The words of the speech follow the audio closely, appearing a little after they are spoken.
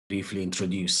briefly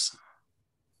introduce.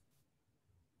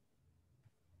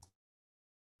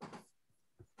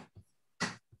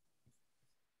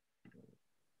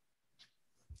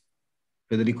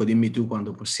 Federico, dimmi tu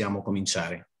quando possiamo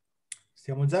cominciare.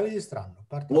 Stiamo già registrando.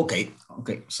 Partiamo.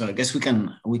 Okay. So I guess we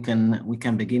can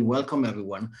begin. Welcome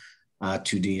everyone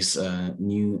to this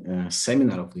new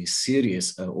seminar of this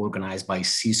series organized by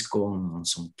Cisco on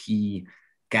some key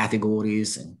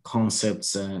categories and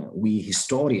concepts we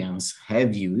historians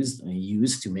have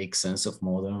used to make sense of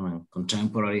modern and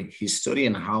contemporary history,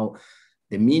 and how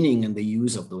the meaning and the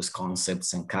use of those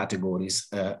concepts and categories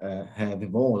have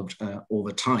evolved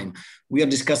over time. We are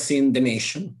discussing the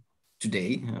nation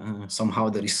today, somehow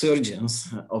the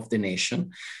resurgence of the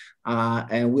nation.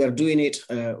 And we are doing it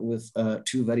with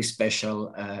two very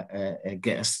special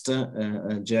guests,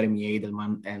 Jeremy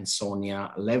Adelman and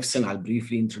Sonja Levsen. I'll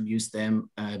briefly introduce them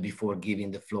before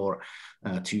giving the floor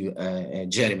to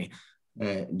Jeremy.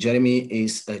 Jeremy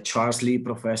is a Charles Lee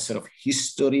Professor of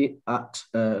History at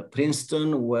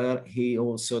Princeton, where he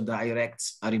also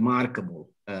directs a remarkable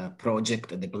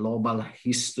project at the Global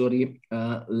History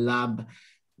Lab,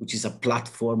 which is a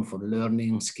platform for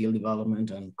learning, skill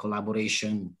development, and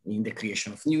collaboration in the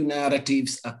creation of new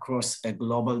narratives across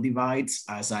global divides.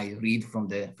 As I read from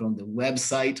the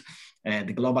website,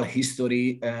 the Global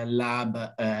History Lab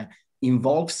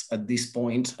involves at this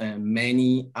point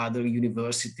many other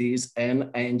universities and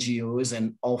NGOs,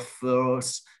 and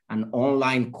offers an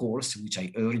online course, which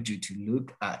I urge you to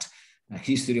look at,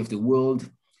 History of the World,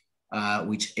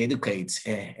 which educates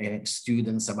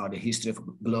students about the history of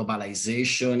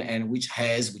globalization, and which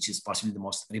is possibly the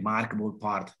most remarkable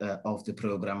part of the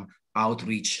program,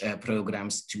 outreach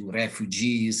programs to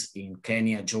refugees in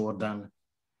Kenya, Jordan,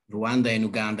 Rwanda, and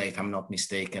Uganda, if I'm not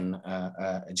mistaken,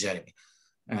 Jeremy.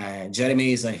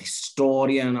 Jeremy is a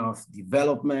historian of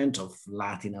development of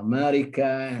Latin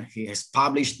America. He has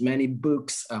published many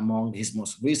books. Among his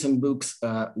most recent books,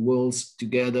 Worlds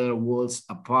Together, Worlds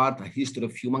Apart, A History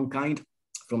of Humankind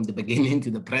from the Beginning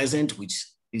to the Present, which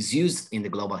is used in the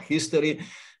Global History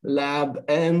Lab,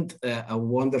 and a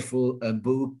wonderful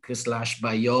book /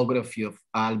 biography of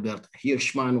Albert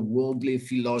Hirschman, worldly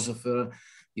philosopher,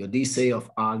 The Odyssey of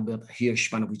Albert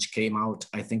Hirschman, which came out,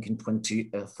 I think, in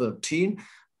 2013.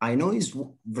 I know he's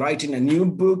writing a new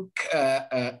book,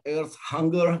 Earth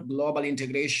Hunger, Global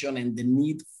Integration and the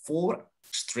Need for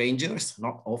Strangers,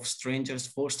 not of strangers,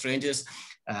 for strangers.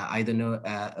 I don't know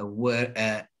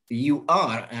where you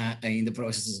are in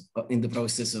the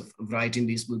process of writing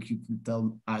this book. You can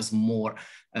tell us more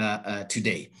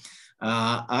today.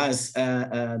 As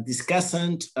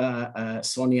discussant,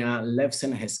 Sonja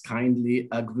Levsen has kindly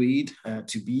agreed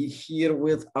to be here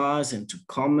with us and to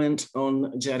comment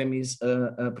on Jeremy's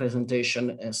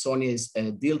presentation. Sonja is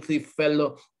a Dilthey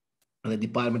Fellow at the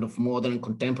Department of Modern and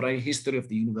Contemporary History of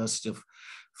the University of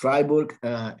Freiburg.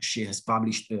 She has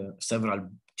published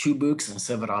two books and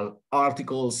several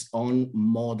articles on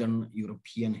modern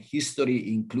European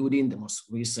history, including the most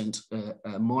recent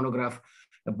monograph,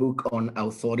 a book on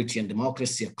authority and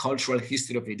democracy, a cultural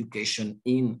history of education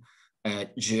in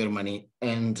Germany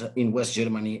and in West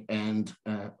Germany and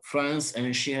France.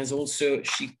 And she has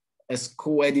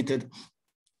co-edited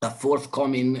a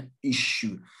forthcoming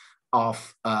issue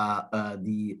of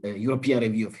the European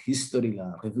Review of History,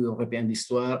 La Revue Européenne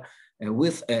d'Histoire,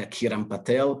 with Kiran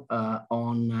Patel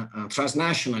on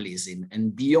transnationalism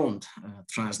and beyond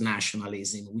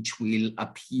transnationalism, which will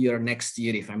appear next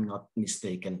year, if I'm not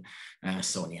mistaken,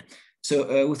 Sonja.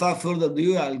 So without further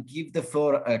ado, I'll give the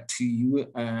floor to you,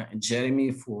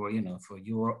 Jeremy, for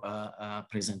your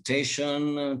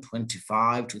presentation,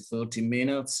 25 to 30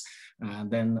 minutes.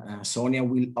 Then Sonja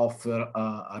will offer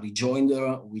a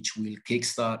rejoinder, which will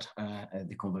kickstart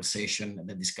the conversation,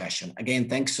 the discussion. Again,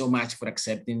 thanks so much for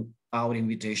accepting our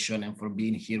invitation and for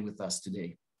being here with us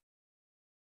today.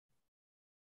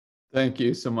 Thank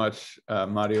you so much,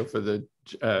 Mario, for the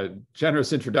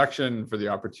generous introduction, for the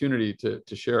opportunity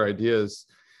to share ideas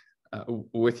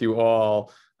with you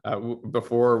all.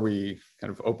 Before we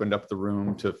kind of opened up the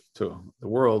room to the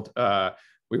world,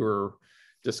 we were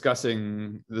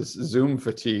discussing this Zoom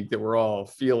fatigue that we're all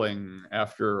feeling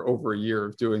after over a year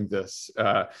of doing this.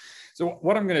 So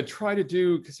what I'm going to try to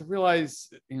do, because I realize,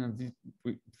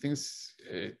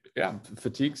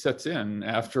 fatigue sets in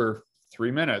after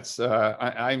 3 minutes.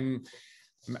 I'm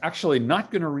actually not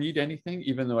going to read anything,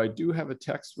 even though I do have a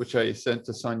text which I sent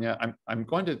to Sonja. I'm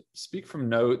going to speak from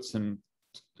notes and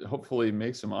hopefully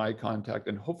make some eye contact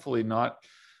and hopefully not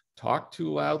talk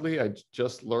too loudly. I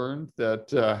just learned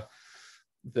that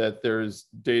that there's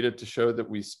data to show that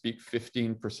we speak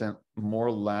 15%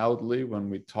 more loudly when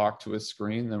we talk to a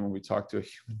screen than when we talk to a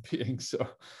human being. So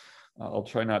I'll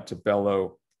try not to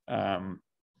bellow. Let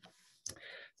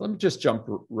me just jump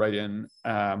right in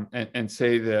and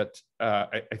say that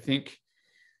I think,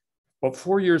 well,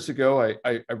 4 years ago,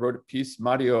 I wrote a piece.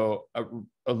 Mario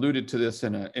alluded to this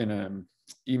in an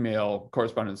email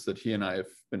correspondence that he and I have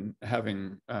been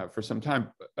having for some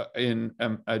time in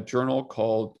a journal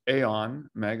called Aeon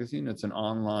magazine. It's an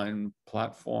online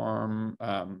platform.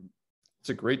 It's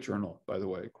a great journal, by the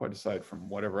way, quite aside from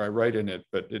whatever I write in it,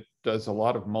 but it does a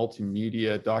lot of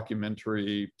multimedia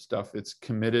documentary stuff. It's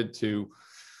committed to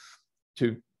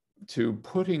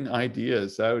putting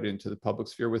ideas out into the public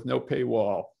sphere with no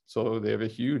paywall. So they have a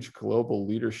huge global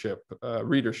readership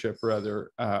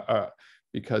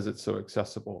because it's so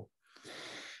accessible.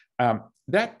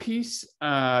 That piece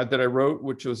that I wrote,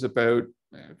 which was about,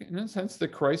 in a sense, the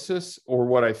crisis, or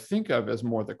what I think of as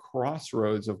more the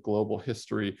crossroads of global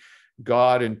history,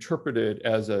 God interpreted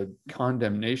as a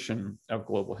condemnation of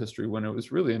global history, when it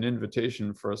was really an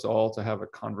invitation for us all to have a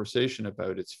conversation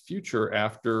about its future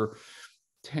after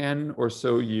 10 or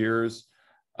so years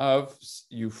of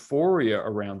euphoria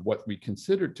around what we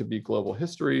considered to be global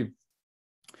history,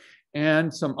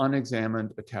 and some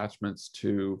unexamined attachments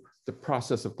to the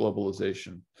process of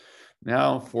globalization.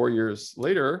 Now, 4 years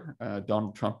later,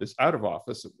 Donald Trump is out of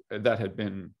office. That had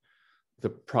been the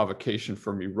provocation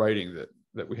for me writing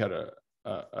that we had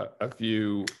a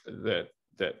view that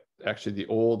actually the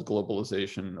old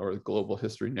globalization or the global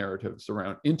history narratives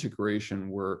around integration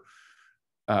were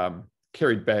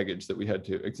carried baggage that we had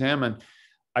to examine.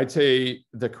 I'd say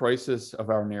the crisis of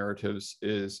our narratives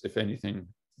is, if anything,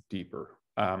 deeper.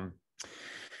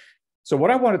 So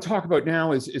what I want to talk about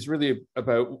now is really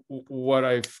about what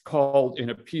I've called, in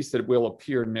a piece that will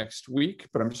appear next week,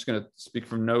 but I'm just going to speak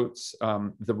from notes,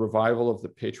 the revival of the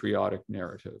patriotic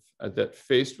narrative. That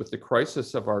faced with the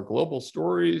crisis of our global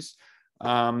stories,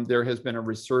 there has been a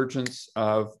resurgence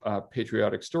of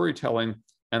patriotic storytelling,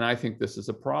 and I think this is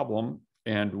a problem.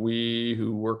 And we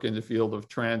who work in the field of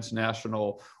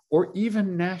transnational or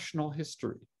even national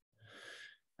history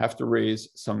have to raise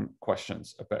some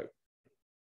questions about.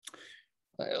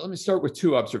 Let me start with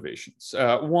two observations.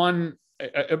 One,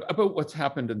 about what's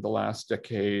happened in the last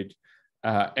decade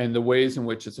and the ways in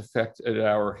which it's affected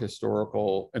our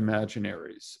historical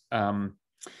imaginaries.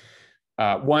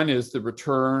 One is the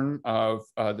return of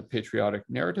the patriotic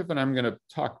narrative, and I'm going to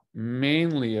talk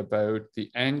mainly about the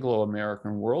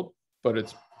Anglo-American world, but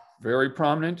it's very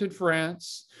prominent in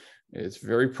France. It's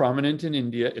very prominent in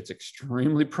India. It's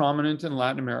extremely prominent in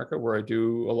Latin America, where I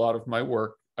do a lot of my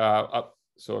work.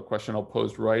 So a question I'll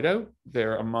pose right out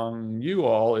there among you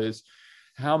all is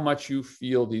how much you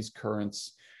feel these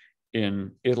currents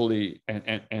in Italy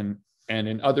and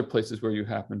in other places where you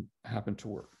happen to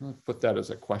work. I'll put that as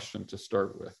a question to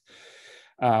start with.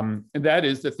 And that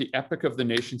is that the epic of the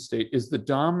nation state is the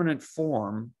dominant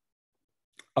form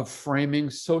of framing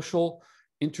social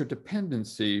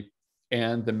interdependency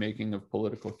and the making of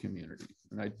political community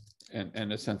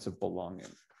and a sense of belonging.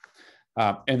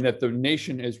 And that the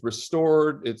nation has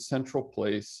restored its central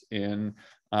place in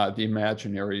the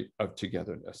imaginary of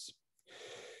togetherness.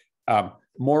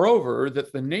 Moreover,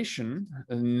 that the nation,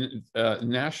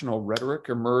 national rhetoric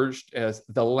emerged as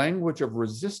the language of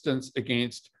resistance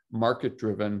against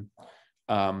market-driven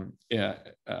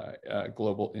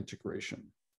global integration.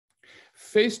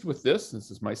 Faced with this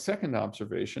is my second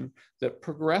observation, that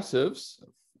progressives,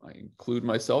 I include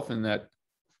myself in that,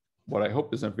 what I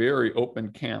hope is a very open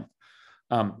camp,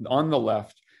 on the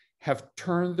left, have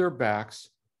turned their backs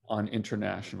on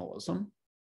internationalism,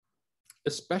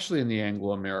 especially in the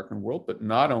Anglo-American world, but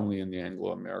not only in the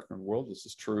Anglo-American world. This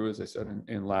is true, as I said,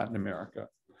 in Latin America.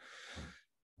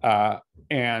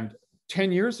 And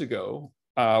 10 years ago,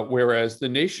 whereas the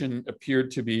nation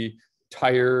appeared to be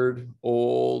tired,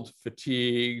 old,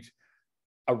 fatigued,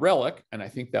 a relic, and I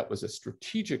think that was a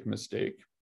strategic mistake,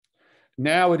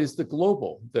 now it is the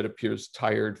global that appears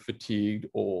tired, fatigued,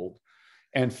 old.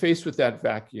 And faced with that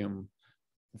vacuum,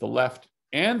 the left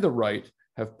and the right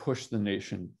have pushed the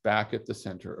nation back at the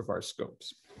center of our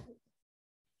scopes.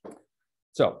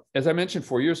 So, as I mentioned,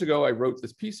 4 years ago, I wrote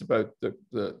this piece about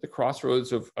the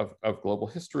crossroads of global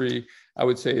history. I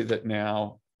would say that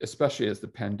now, especially as the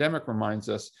pandemic reminds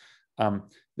us,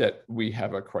 that we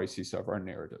have a crisis of our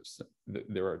narratives.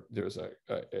 There's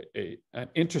an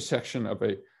intersection of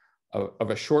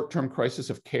a short-term crisis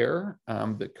of care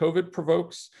that COVID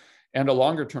provokes, and a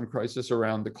longer-term crisis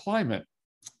around the climate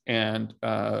and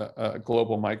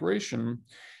global migration.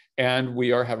 And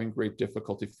we are having great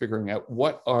difficulty figuring out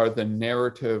what are the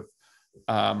narrative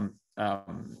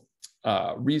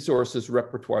resources,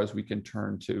 repertoires we can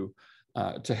turn to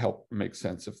help make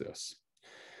sense of this.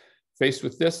 Faced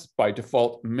with this, by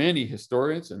default, many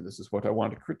historians, and this is what I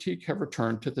want to critique, have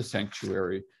returned to the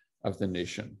sanctuary of the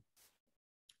nation.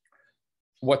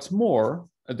 What's more,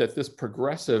 that this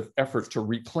progressive effort to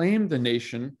reclaim the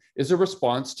nation is a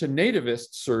response to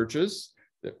nativist surges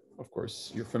that, of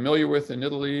course, you're familiar with in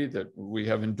Italy, that we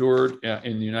have endured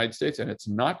in the United States, and it's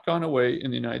not gone away in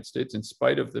the United States in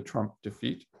spite of the Trump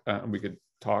defeat. And we could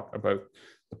talk about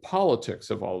the politics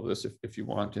of all of this if you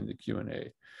want in the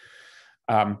Q&A.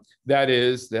 That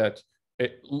is that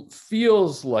it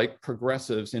feels like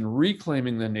progressives in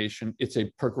reclaiming the nation, it's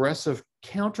a progressive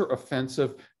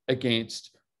counteroffensive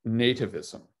against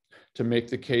nativism to make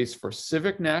the case for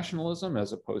civic nationalism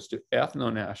as opposed to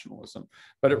ethno-nationalism,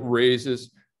 but it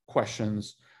raises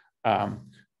questions, to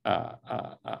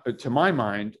my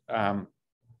mind,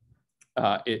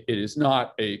 it is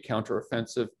not a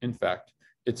counteroffensive. In fact,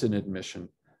 it's an admission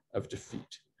of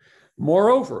defeat.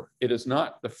 Moreover, it is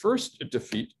not the first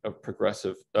defeat of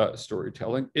progressive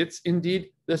storytelling. It's indeed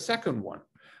the second one.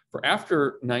 For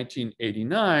after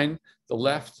 1989, the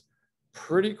left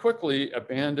pretty quickly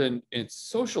abandoned its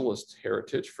socialist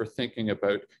heritage for thinking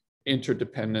about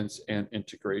interdependence and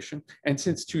integration. And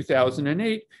since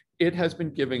 2008, it has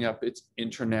been giving up its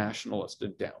internationalist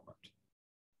endowment.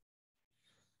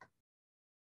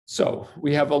 So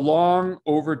we have a long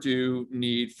overdue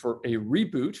need for a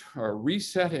reboot or a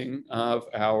resetting of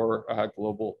our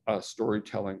global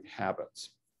storytelling habits.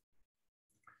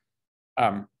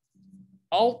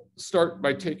 I'll start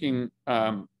by taking,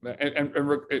 and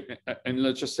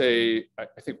let's just say,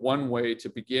 I think one way to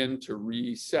begin to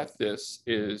reset this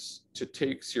is to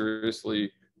take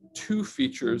seriously two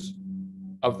features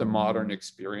of the modern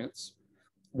experience.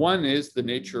 One is the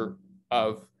nature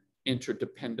of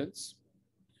interdependence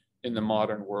in the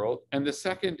modern world. And the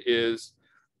second is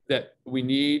that we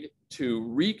need to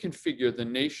reconfigure the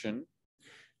nation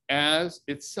as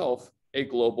itself a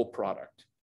global product.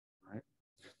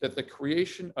 That the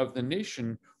creation of the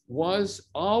nation was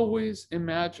always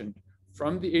imagined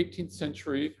from the 18th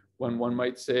century, when one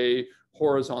might say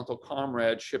horizontal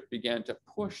comradeship began to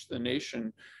push the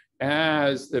nation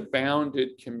as the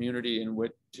bounded community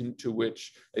into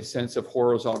which a sense of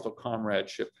horizontal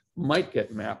comradeship might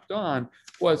get mapped on,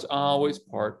 was always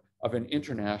part of an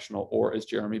international, or as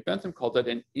Jeremy Bentham called it,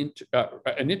 an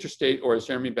interstate, or as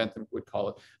Jeremy Bentham would call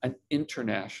it, an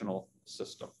international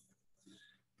system.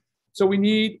 So we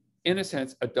need, in a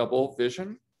sense, a double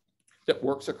vision that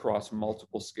works across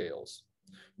multiple scales,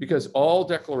 because all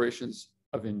declarations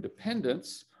of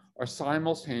independence are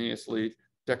simultaneously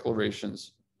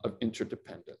declarations of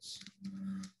interdependence.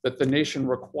 That the nation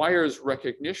requires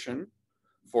recognition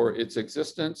for its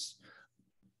existence,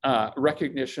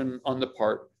 recognition on the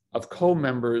part of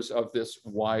co-members of this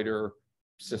wider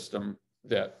system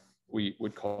that we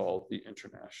would call the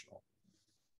international.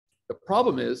 The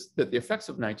problem is that the effects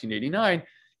of 1989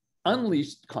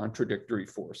 unleashed contradictory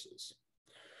forces.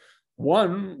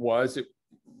 One was it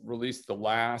released the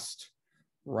last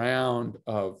round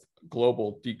of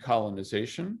global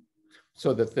decolonization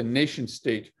so that the nation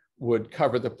state would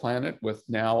cover the planet with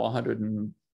now 100,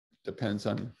 and depends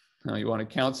on how you want to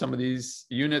count some of these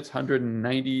units,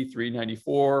 193,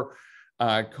 94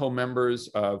 co-members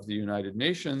of the United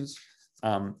Nations.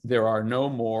 There are no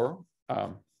more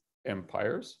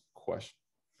empires.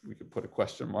 We could put a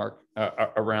question mark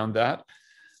around that.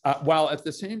 While at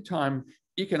the same time,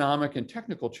 economic and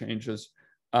technical changes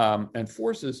and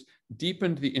forces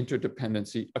deepened the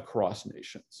interdependency across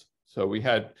nations. So we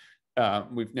had,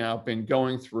 we've now been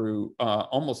going through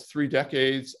almost 3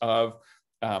 decades of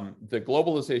the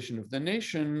globalization of the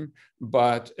nation,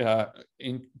 but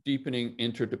in deepening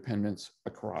interdependence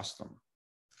across them.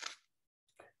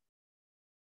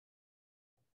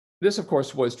 This, of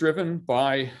course, was driven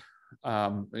by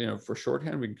for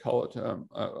shorthand, we can call it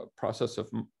a process of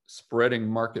spreading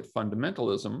market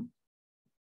fundamentalism,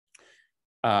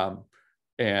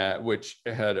 which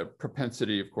had a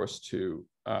propensity, of course, to,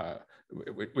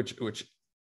 which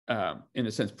in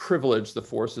a sense, privileged the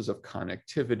forces of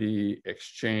connectivity,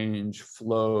 exchange,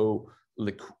 flow,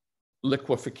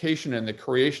 liquefaction, and the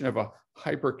creation of a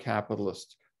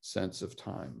hyper-capitalist sense of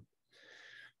time.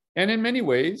 And in many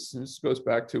ways, and this goes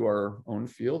back to our own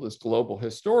field as global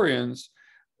historians,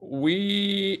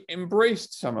 we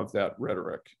embraced some of that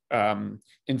rhetoric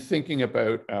in thinking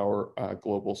about our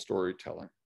global storytelling.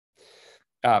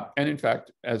 And in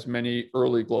fact, as many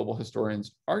early global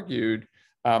historians argued,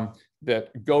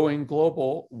 that going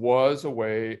global was a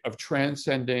way of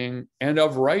transcending and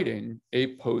of writing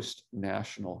a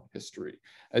post-national history,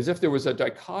 as if there was a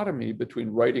dichotomy between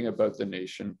writing about the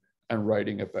nation and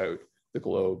writing about the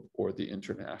globe or the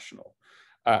international.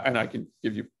 And I can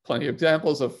give you plenty of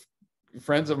examples of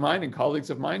friends of mine and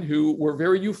colleagues of mine who were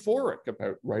very euphoric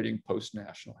about writing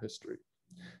post-national history.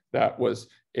 That was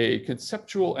a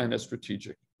conceptual and a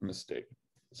strategic mistake.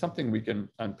 Something we can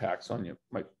unpack. Sonja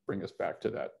might bring us back to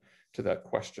that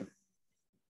question.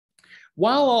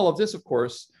 While all of this, of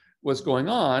course, was going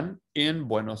on in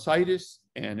Buenos Aires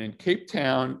and in Cape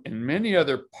Town and many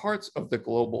other parts of the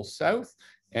global South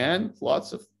and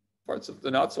lots of parts of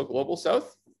the not so global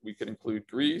South, we could include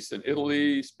Greece and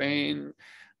Italy, Spain,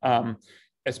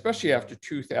 especially after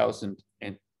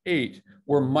 2008,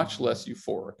 we're much less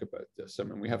euphoric about this. I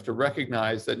mean, we have to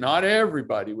recognize that not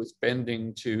everybody was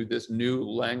bending to this new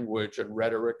language and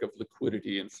rhetoric of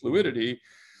liquidity and fluidity.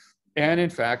 And in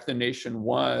fact, the nation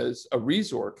was a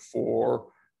resort for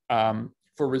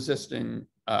resisting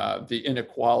the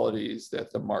inequalities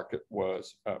that the market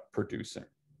was producing.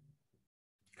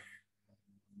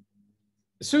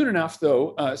 Soon enough,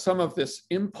 though, some of this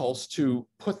impulse to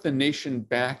put the nation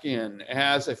back in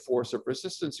as a force of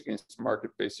resistance against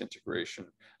market-based integration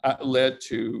led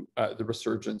to the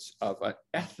resurgence of an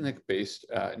ethnic-based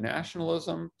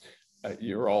nationalism.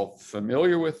 You're all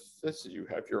familiar with this. You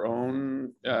have your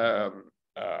own, that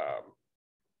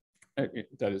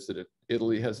is that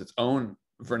Italy has its own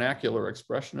vernacular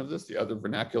expression of this. The other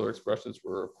vernacular expressions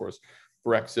were, of course,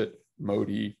 Brexit,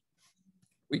 Modi.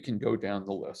 We can go down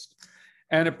the list.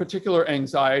 And a particular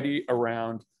anxiety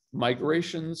around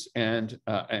migrations and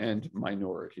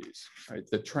minorities, right?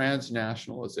 The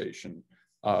transnationalization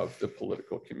of the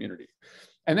political community.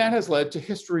 And that has led to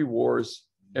history wars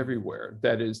everywhere.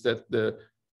 That is, that the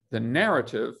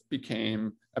narrative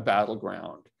became a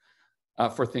battleground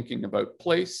for thinking about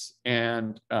place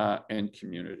and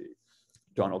community.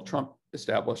 Donald Trump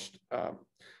established,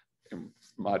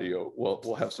 Mario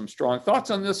will have some strong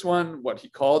thoughts on this one, what he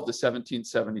called the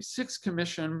 1776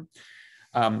 Commission.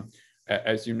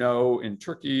 As you know, in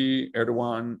Turkey,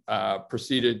 Erdogan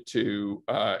proceeded to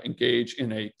engage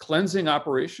in a cleansing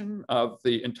operation of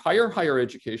the entire higher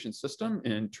education system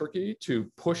in Turkey to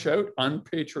push out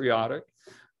unpatriotic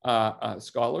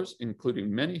scholars,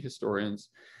 including many historians.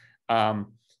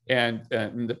 And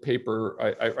in the paper,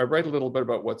 I write a little bit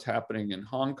about what's happening in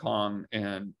Hong Kong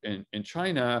and in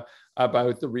China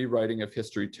about the rewriting of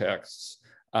history texts,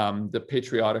 the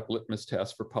patriotic litmus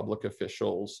test for public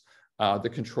officials, the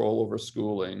control over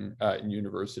schooling in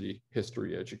university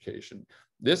history education.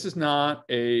 This is not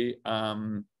a,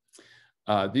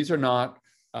 these are not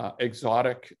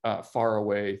exotic, far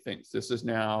away things. This is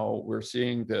now, we're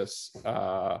seeing this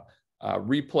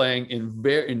replaying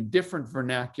in different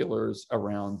vernaculars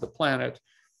around the planet.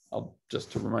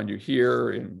 Just to remind you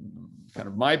here in kind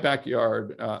of my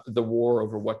backyard, the war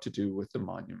over what to do with the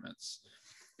monuments.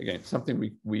 Again,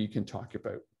 something we can talk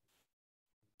about.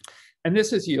 And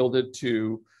this has yielded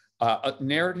to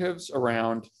narratives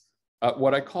around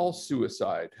what I call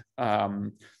suicide,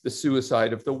 the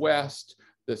suicide of the West,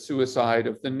 the suicide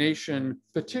of the nation,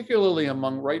 particularly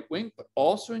among right-wing, but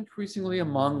also increasingly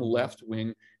among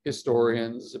left-wing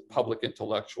historians, public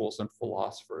intellectuals, and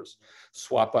philosophers.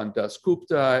 Swapan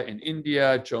Dasgupta in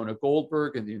India, Jonah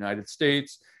Goldberg in the United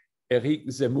States, Eric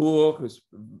Zemmour, who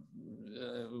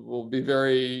will be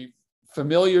very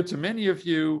familiar to many of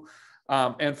you,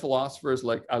 and philosophers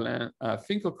like Alain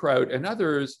Finkielkraut and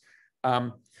others,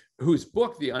 whose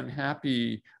book, The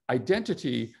Unhappy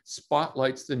Identity,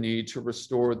 spotlights the need to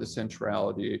restore the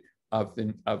centrality of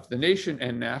the nation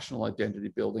and national identity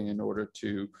building in order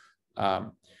to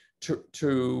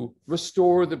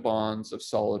restore the bonds of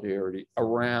solidarity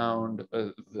around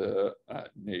the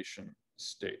nation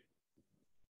state.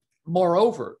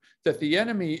 Moreover, that the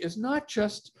enemy is not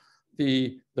just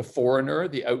the foreigner,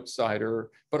 the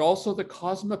outsider, but also the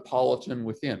cosmopolitan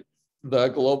within, the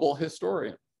global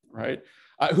historian, right?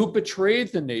 Who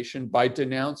betrayed the nation by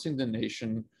denouncing the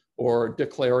nation or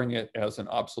declaring it as an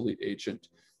obsolete agent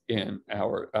in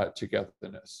our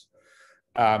togetherness.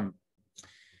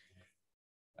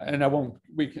 And I won't,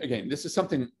 again, this is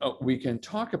something we can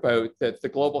talk about, that the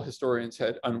global historians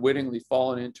had unwittingly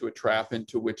fallen into a trap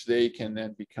into which they can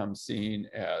then become seen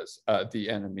as the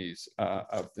enemies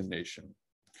of the nation.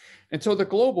 And so the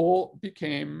global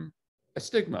became a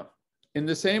stigma, in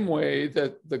the same way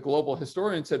that the global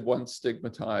historians had once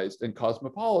stigmatized and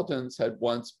cosmopolitans had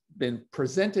once been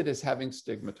presented as having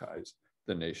stigmatized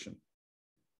the nation.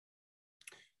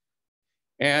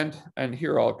 And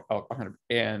here I'll kind of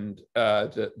end.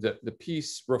 The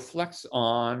piece reflects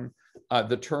on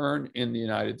the turn in the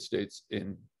United States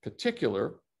in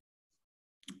particular.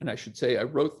 And I should say, I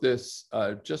wrote this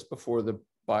just before the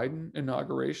Biden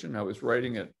inauguration. I was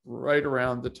writing it right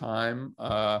around the time,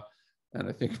 and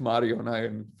I think Mario and I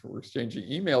were exchanging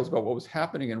emails about what was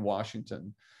happening in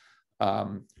Washington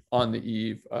on the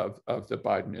eve of the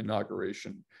Biden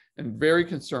inauguration, and very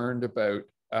concerned about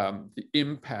the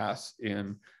impasse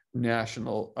in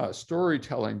national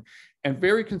storytelling, and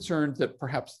very concerned that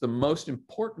perhaps the most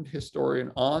important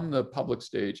historian on the public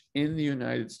stage in the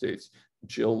United States,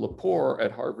 Jill Lepore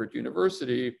at Harvard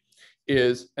University,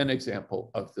 is an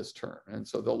example of this turn. And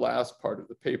so the last part of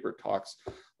the paper talks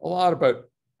a lot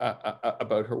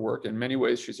about her work. In many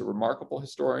ways, she's a remarkable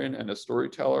historian and a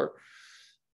storyteller,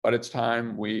 but it's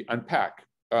time we unpack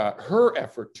her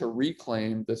effort to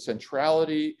reclaim the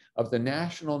centrality of the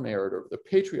national narrative, the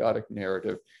patriotic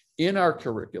narrative, in our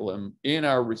curriculum, in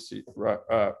our research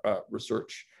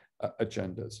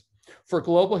agendas. For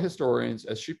global historians,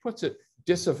 as she puts it,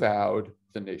 disavowed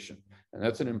the nation. And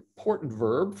that's an important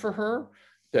verb for her,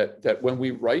 that when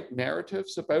we write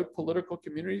narratives about political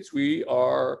communities, we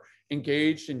are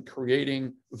engaged in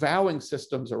creating vowing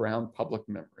systems around public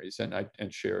memories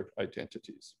and shared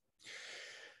identities.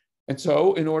 And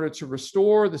so in order to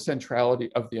restore the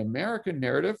centrality of the American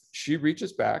narrative, she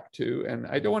reaches back to, and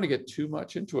I don't want to get too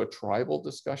much into a tribal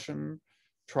discussion,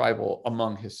 tribal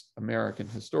among American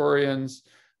historians.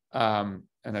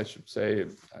 And I should say,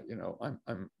 you know,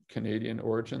 I'm Canadian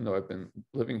origin, though I've been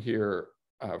living here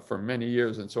for many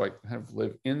years. And so I kind of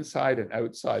live inside and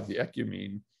outside the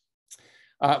ecumene,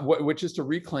 which is to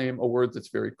reclaim a word that's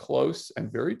very close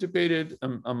and very debated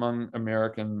among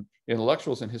American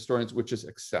intellectuals and historians, which is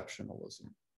exceptionalism.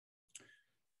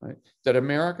 Right? That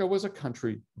America was a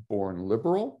country born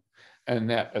liberal, and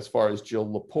that as far as Jill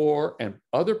Lepore and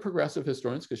other progressive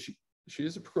historians, because she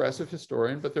is a progressive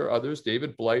historian, but there are others,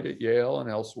 David Blight at Yale and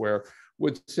elsewhere,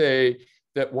 would say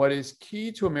that what is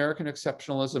key to American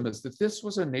exceptionalism is that this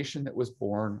was a nation that was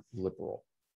born liberal.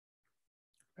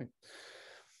 Right?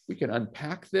 We can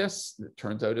unpack this. It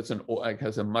turns out it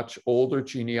has a much older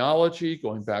genealogy,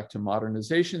 going back to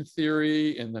modernization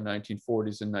theory in the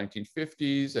 1940s and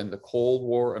 1950s and the Cold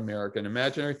War American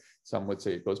imaginary. Some would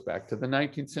say it goes back to the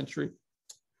 19th century.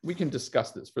 We can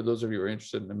discuss this for those of you who are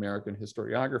interested in American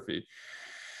historiography.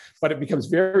 But it becomes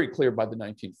very clear by the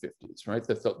 1950s, right,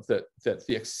 that the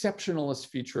exceptionalist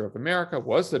feature of America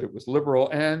was that it was liberal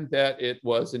and that it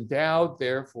was endowed,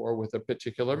 therefore, with a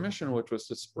particular mission, which was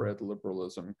to spread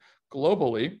liberalism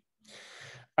globally.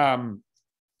 But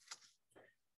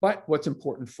what's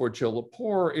important for Jill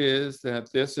Lepore is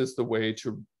that this is the way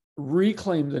to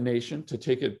reclaim the nation, to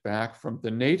take it back from the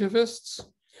nativists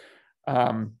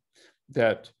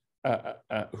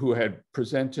who had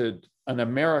presented an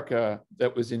America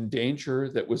that was in danger,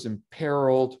 that was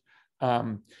imperiled,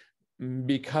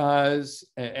 because,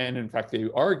 and in fact, they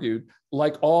argued,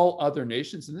 like all other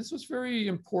nations, and this was very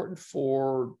important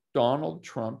for Donald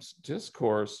Trump's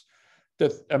discourse,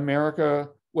 that America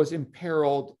was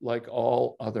imperiled like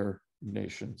all other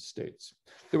nation states.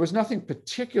 There was nothing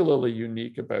particularly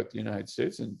unique about the United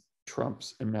States in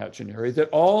Trump's imaginary, that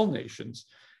all nations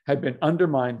had been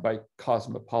undermined by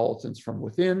cosmopolitans from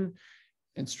within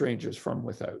and strangers from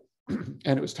without. And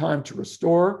it was time to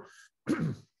restore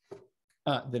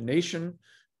the nation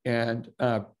and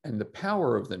the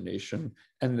power of the nation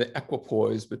and the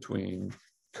equipoise between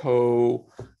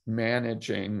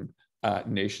co-managing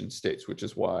nation states, which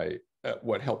is why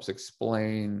what helps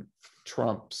explain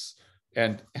Trump's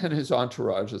and his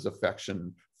entourage's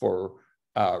affection for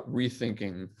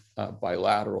rethinking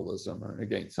bilateralism, and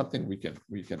again, something we can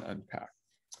unpack.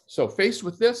 So faced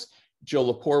with this,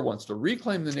 Jill Lepore wants to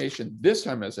reclaim the nation, this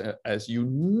time as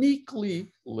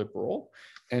uniquely liberal,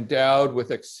 endowed with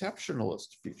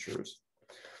exceptionalist features.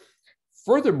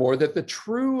 Furthermore, that the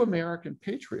true American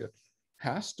patriot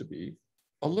has to be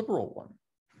a liberal one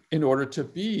in order to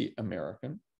be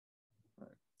American,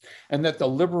 and that the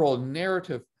liberal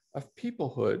narrative of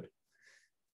peoplehood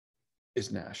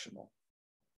is national.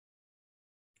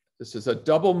 This is a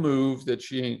double move that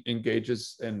she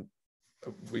engages, and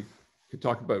we could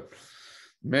talk about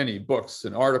many books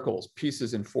and articles,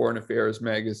 pieces in Foreign Affairs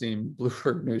magazine,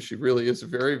 Bloomberg News. She really is a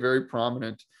very, very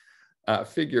prominent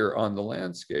figure on the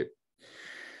landscape.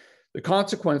 The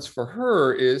consequence for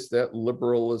her is that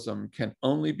liberalism can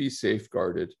only be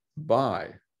safeguarded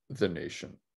by the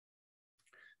nation.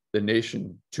 The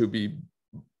nation, to be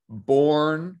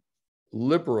born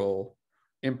liberal,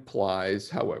 implies,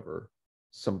 however,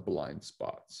 some blind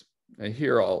spots. And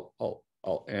here I'll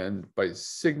end by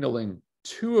signaling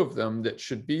two of them that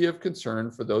should be of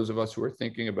concern for those of us who are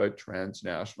thinking about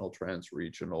transnational,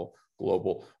 transregional,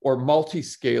 global, or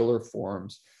multi-scalar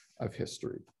forms of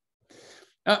history.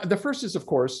 The first is, of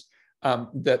course,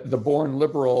 that the born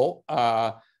liberal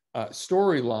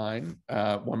storyline,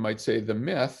 one might say the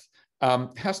myth,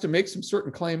 has to make some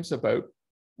certain claims about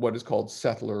what is called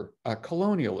settler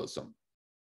colonialism,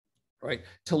 right?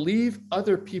 To leave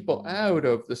other people out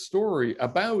of the story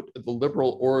about the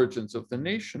liberal origins of the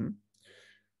nation,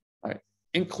 right,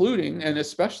 including and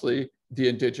especially the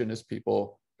indigenous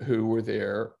people who were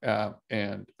there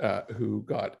and who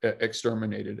got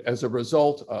exterminated as a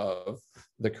result of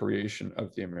the creation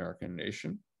of the American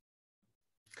nation.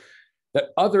 That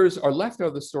others are left out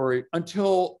of the story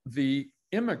until the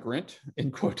immigrant, in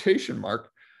quotation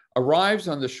mark, arrives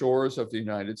on the shores of the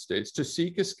United States to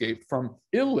seek escape from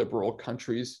illiberal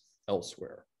countries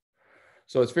elsewhere.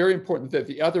 So it's very important that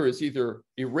the other is either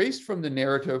erased from the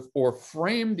narrative or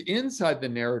framed inside the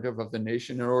narrative of the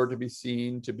nation in order to be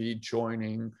seen to be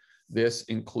joining this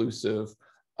inclusive,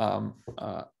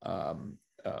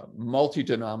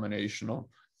 multi-denominational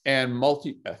and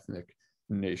multi-ethnic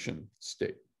nation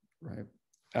state, right?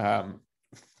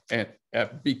 And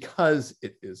because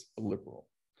it is liberal.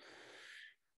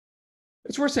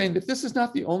 It's worth saying that this is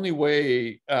not the only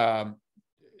way.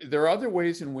 There are other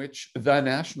ways in which the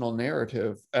national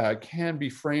narrative can be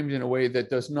framed in a way that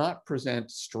does not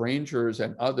present strangers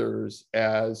and others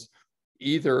as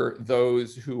either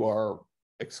those who are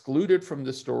excluded from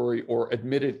the story or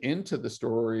admitted into the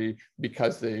story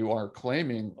because they are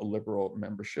claiming a liberal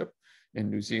membership in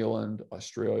New Zealand,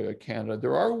 Australia, Canada.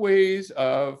 There are ways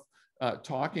of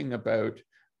talking about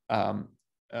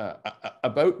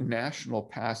national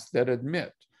past that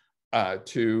admit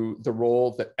to the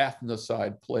role that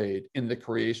ethnocide played in the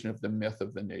creation of the myth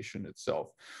of the nation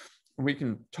itself. And we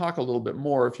can talk a little bit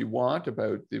more if you want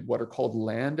about what are called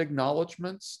land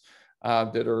acknowledgements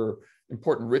that are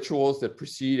important rituals that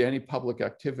precede any public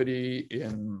activity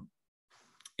in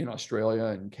Australia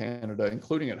and Canada,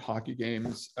 including at hockey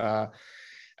games,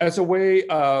 as a way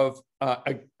of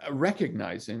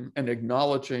recognizing and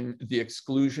acknowledging the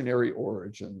exclusionary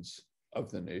origins of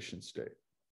the nation state.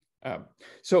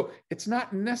 So it's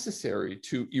not necessary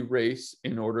to erase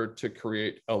in order to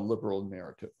create a liberal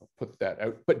narrative. I'll put that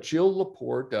out. But Jill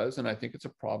Lepore does, and I think it's a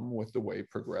problem with the way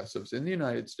progressives in the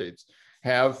United States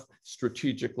have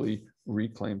strategically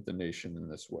reclaimed the nation in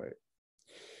this way.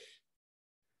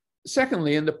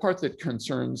 Secondly, and the part that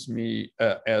concerns me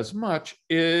as much,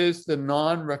 is the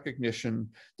non-recognition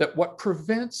that what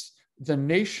prevents the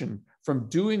nation from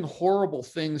doing horrible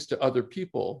things to other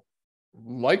people,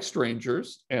 like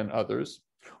strangers and others,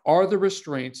 are the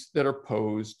restraints that are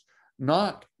posed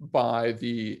not by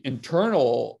the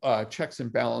internal checks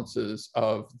and balances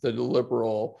of the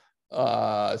liberal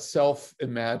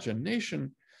self-imagined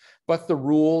nation, but the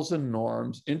rules and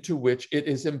norms into which it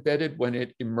is embedded when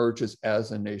it emerges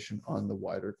as a nation on the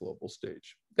wider global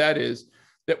stage. That is,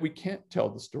 that we can't tell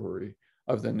the story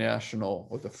of the national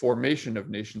or the formation of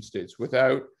nation states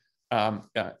without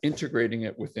integrating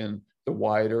it within the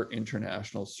wider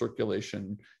international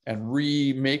circulation and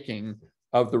remaking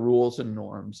of the rules and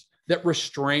norms that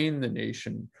restrain the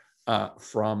nation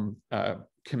from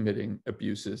committing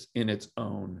abuses in its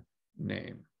own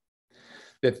name.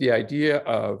 That the idea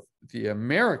of the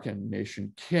American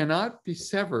nation cannot be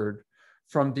severed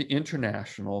from the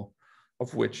international,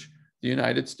 of which the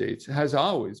United States has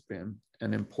always been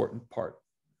an important part.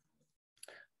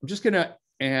 I'm just going to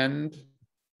end,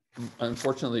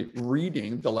 unfortunately,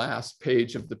 reading the last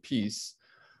page of the piece.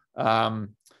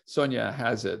 Sonja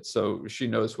has it, so she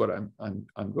knows what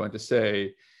I'm going to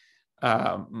say.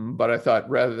 But I thought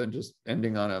rather than just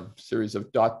ending on a series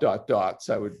of dots,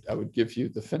 I would give you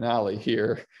the finale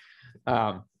here.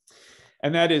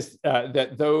 And that is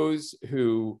that those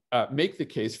who make the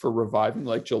case for reviving,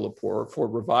 like Jill Lepore, for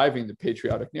reviving the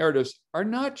patriotic narratives are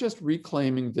not just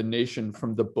reclaiming the nation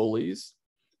from the bullies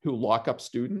who lock up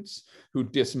students, who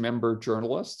dismember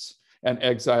journalists and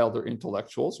exile their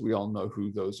intellectuals. We all know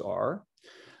who those are.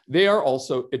 They are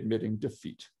also admitting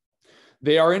defeat.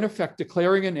 They are in effect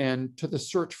declaring an end to the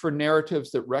search for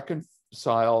narratives that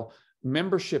reconcile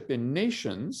membership in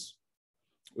nations,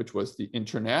 which was the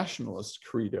internationalist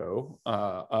credo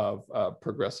of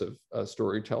progressive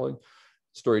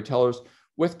storytellers,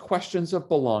 with questions of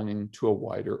belonging to a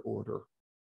wider order.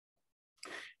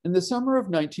 In the summer of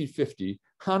 1950,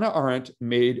 Hannah Arendt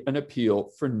made an appeal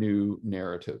for new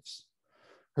narratives.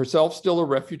 Herself still a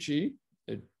refugee,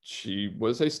 she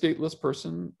was a stateless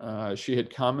person. She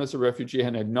had come as a refugee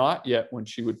and had not yet, when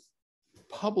she would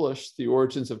publish The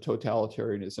Origins of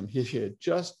Totalitarianism, she had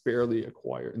just barely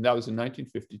acquired, and that was in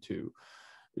 1952,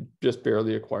 just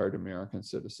barely acquired American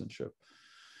citizenship.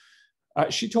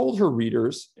 She told her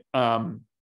readers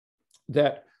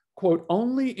that, quote,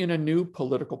 only in a new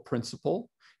political principle,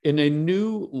 in a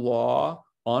new law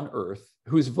on earth,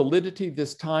 whose validity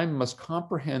this time must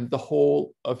comprehend the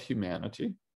whole of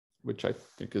humanity, which I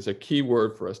think is a key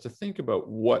word for us to think about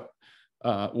what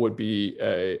would be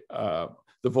the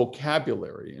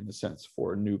vocabulary, in a sense,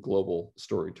 for new global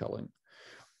storytelling.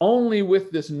 Only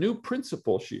with this new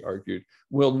principle, she argued,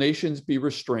 will nations be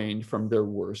restrained from their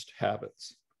worst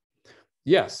habits.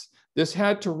 Yes, this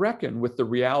had to reckon with the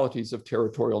realities of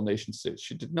territorial nation states.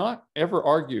 She did not ever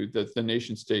argue that the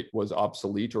nation state was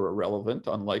obsolete or irrelevant,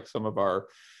 unlike some of our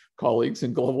colleagues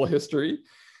in global history.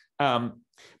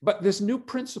 But this new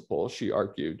principle, she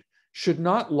argued, should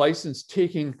not license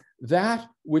taking that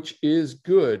which is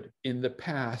good in the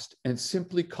past and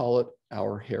simply call it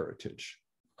our heritage,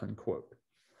 unquote.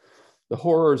 The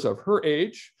horrors of her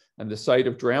age and the sight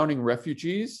of drowning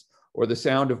refugees or the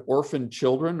sound of orphaned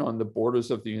children on the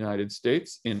borders of the United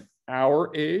States in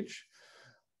our age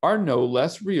are no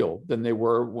less real than they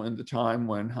were when the time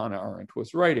when Hannah Arendt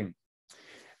was writing.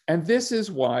 And this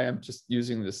is why I'm just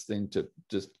using this thing to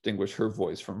distinguish her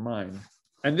voice from mine.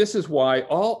 And this is why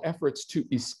all efforts to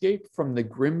escape from the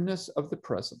grimness of the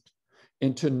present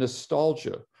into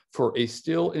nostalgia for a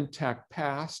still intact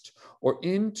past or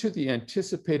into the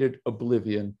anticipated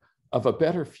oblivion of a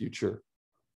better future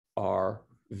are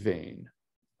vain,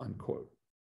 unquote.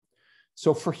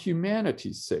 So for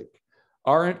humanity's sake,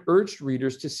 Arendt urged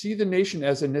readers to see the nation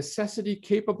as a necessity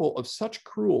capable of such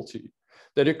cruelty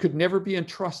that it could never be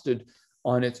entrusted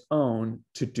on its own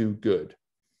to do good.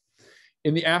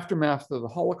 In the aftermath of the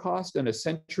Holocaust and a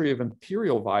century of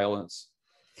imperial violence,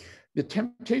 the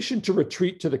temptation to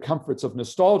retreat to the comforts of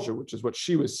nostalgia, which is what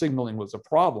she was signaling was a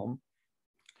problem,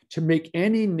 to make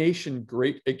any nation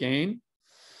great again,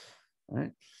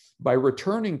 right, by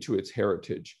returning to its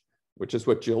heritage, which is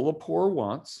what Jill Lepore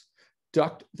wants,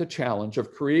 ducked the challenge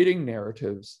of creating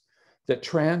narratives that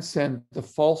transcend the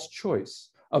false choice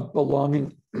of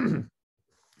belonging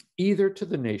either to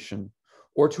the nation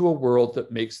or to a world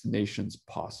that makes nations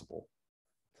possible.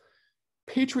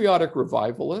 Patriotic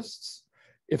revivalists,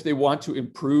 if they want to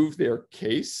improve their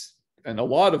case, and a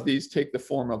lot of these take the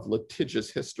form of litigious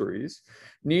histories,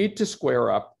 need to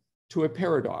square up to a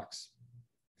paradox,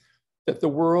 that the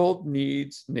world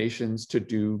needs nations to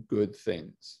do good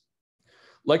things,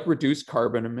 like reduce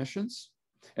carbon emissions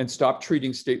and stop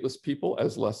treating stateless people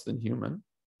as less than human.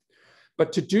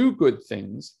 But to do good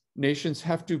things, nations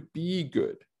have to be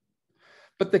good.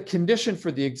 But the condition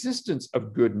for the existence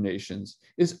of good nations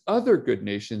is other good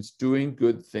nations doing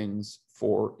good things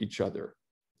for each other.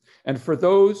 And for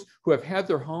those who have had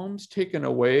their homes taken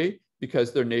away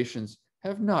because their nations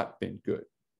have not been good.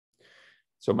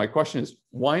 So my question is,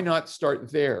 why not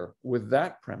start there with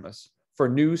that premise for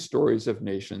new stories of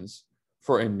nations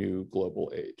for a new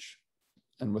global age?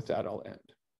 And with that, I'll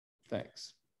end.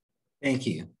 Thanks. Thank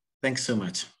you. Thanks so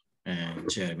much,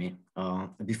 Jeremy.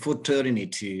 Before turning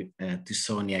it to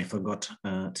Sonja, I forgot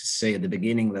to say at the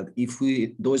beginning that if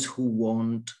those who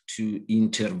want to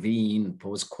intervene,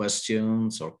 pose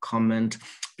questions or comment,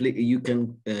 please, you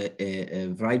can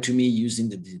write to me using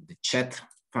the chat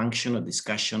function or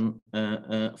discussion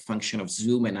function of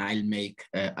Zoom, and I'll make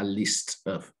a list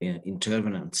of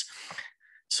intervenants.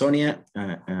 Sonja,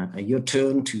 your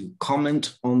turn to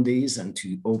comment on these and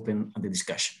to open the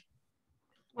discussion.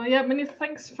 Well, yeah, many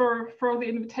thanks for the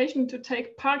invitation to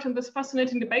take part in this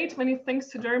fascinating debate. Many thanks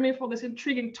to Jeremy for this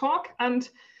intriguing talk. And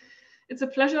it's a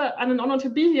pleasure and an honor to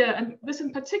be here. And this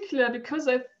in particular, because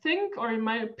I think, or in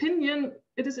my opinion,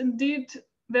 it is indeed,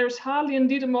 there's hardly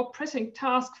indeed a more pressing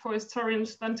task for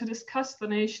historians than to discuss the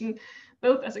nation,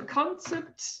 both as a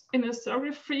concept in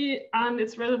historiography and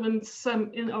its relevance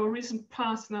in our recent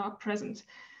past and our present.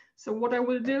 So what I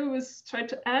will do is try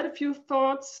to add a few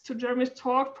thoughts to Jeremy's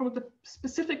talk from the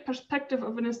specific perspective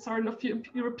of an historian of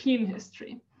European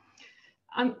history.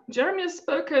 And Jeremy has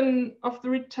spoken of the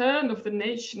return of the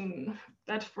nation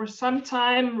that for some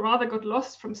time rather got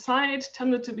lost from sight,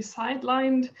 tended to be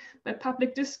sidelined by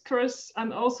public discourse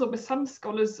and also by some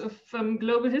scholars of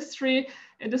global history,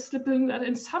 a discipline that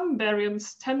in some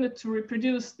variants tended to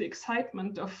reproduce the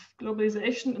excitement of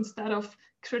globalization instead of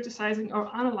criticizing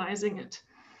or analyzing it.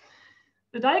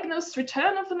 The diagnosed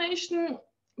return of the nation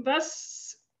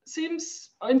thus seems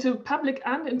into public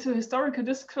and into historical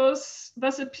discourse,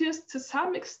 thus appears to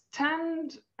some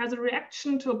extent as a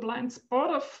reaction to a blind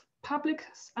spot of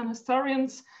publics and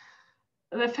historians,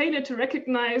 their failure to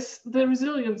recognize the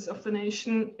resilience of the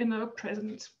nation in our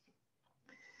present.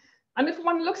 And if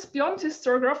one looks beyond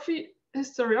historiography,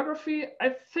 historiography, I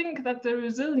think that the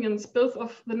resilience both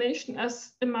of the nation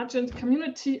as imagined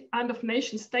community and of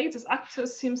nation states as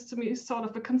actors seems to me sort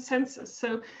of a consensus.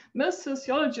 So most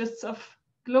sociologists of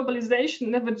globalization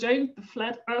never joined the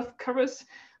flat earth chorus,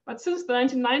 but since the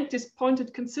 1990s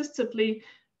pointed consistently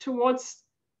towards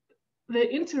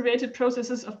the integrated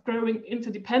processes of growing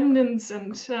interdependence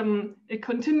and a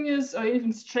continuous or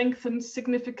even strengthened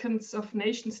significance of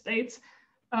nation states,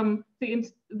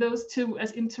 those two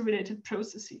as interrelated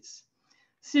processes.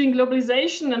 Seeing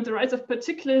globalization and the rise of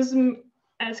particularism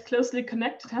as closely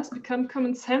connected has become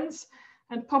common sense,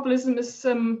 and populism is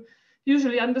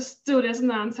usually understood as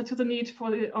an answer to the need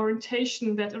for the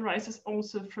orientation that arises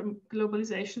also from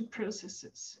globalization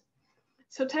processes.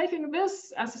 So taking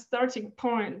this as a starting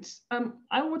point,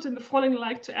 I would in the following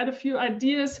like to add a few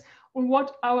ideas on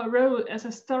what our role as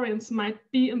historians might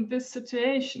be in this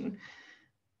situation,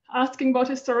 asking about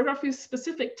historiography's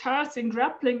specific tasks in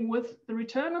grappling with the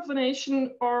return of the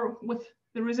nation or with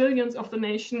the resilience of the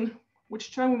nation,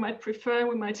 which term we might prefer,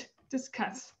 we might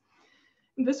discuss.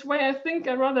 In this way, I think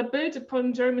I rather build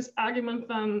upon Jeremy's argument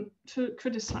than to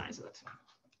criticize it.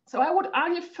 So I would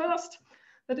argue first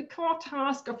that the core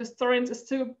task of historians is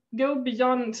to go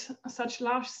beyond such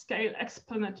large-scale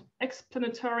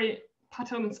explanatory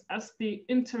patterns as the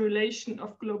interrelation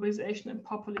of globalization and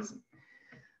populism.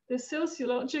 The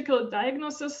sociological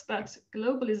diagnosis that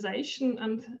globalization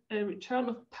and a return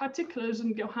of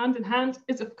particularism go hand in hand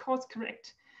is of course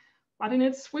correct, but in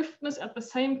its swiftness at the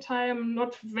same time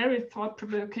not very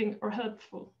thought-provoking or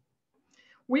helpful.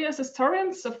 We as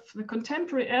historians of the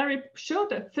contemporary era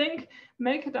should, I think,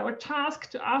 make it our task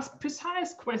to ask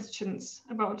precise questions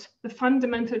about the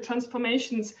fundamental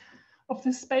transformations of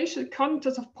the spatial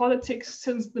contours of politics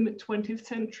since the mid-20th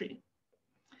century.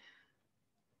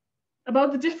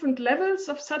 About the different levels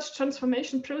of such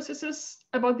transformation processes,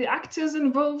 about the actors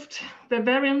involved, their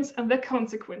variants and their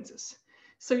consequences.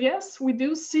 So yes, we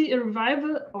do see a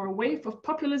revival or a wave of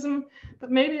populism,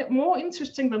 but maybe more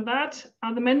interesting than that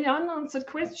are the many unanswered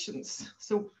questions.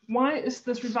 So why is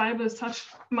this revival such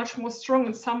much more strong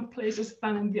in some places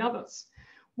than in the others?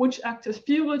 Which actors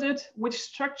fueled it? Which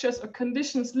structures or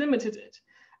conditions limited it?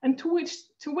 And to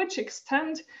which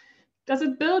extent does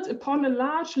it build upon a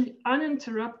largely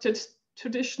uninterrupted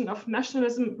tradition of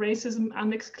nationalism, racism,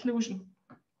 and exclusion?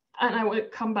 And I will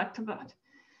come back to that.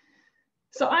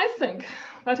 So I think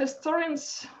that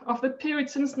historians of the period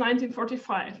since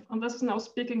 1945, and this is now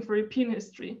speaking for European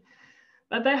history,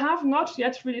 that they have not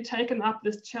yet really taken up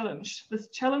this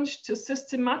challenge to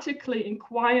systematically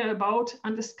inquire about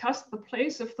and discuss the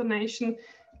place of the nation,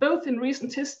 both in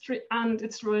recent history and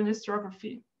its role in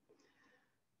historiography.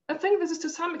 I think this is to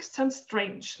some extent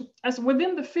strange, as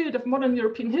within the field of modern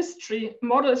European history,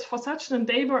 models for such an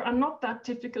endeavor are not that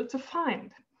difficult to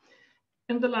find.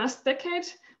 In the last decade,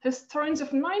 historians of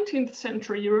 19th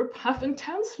century Europe have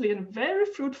intensely and very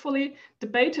fruitfully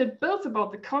debated both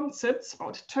about the concepts,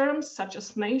 about terms such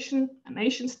as nation and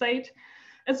nation state,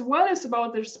 as well as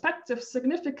about the respective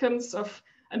significance of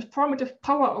and formative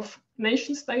power of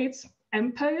nation states,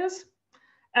 empires,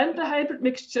 and the hybrid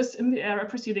mixtures in the era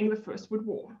preceding the First World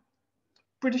War.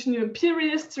 British New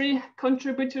Imperial history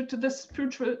contributed to this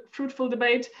fruitful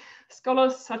debate.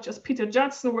 Scholars such as Peter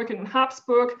Judson working in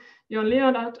Habsburg, Jörn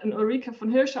Leonard and Ulrike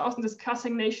von Hirschhausen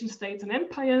discussing nation states and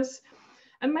empires,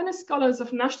 and many scholars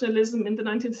of nationalism in the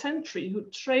 19th century who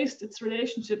traced its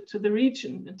relationship to the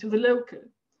region and to the local,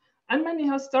 and many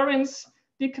historians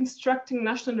deconstructing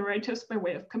national narratives by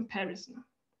way of comparison.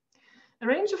 A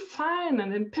range of fine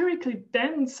and empirically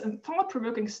dense and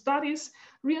thought-provoking studies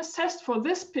reassessed for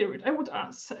this period, I would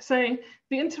say,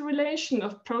 the interrelation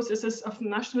of processes of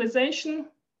nationalization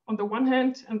on the one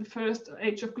hand and the first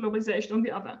age of globalization on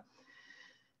the other.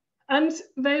 And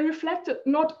they reflected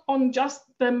not on just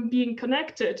them being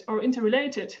connected or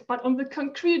interrelated, but on the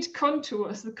concrete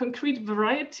contours, the concrete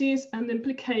varieties and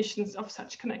implications of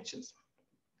such connections.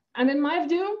 And in my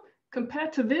view,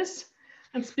 compared to this,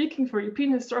 and speaking for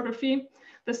European historiography,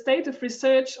 the state of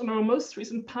research on our most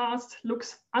recent past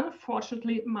looks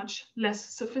unfortunately much less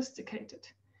sophisticated.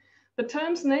 The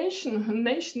terms nation and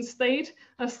nation state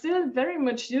are still very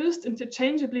much used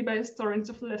interchangeably by historians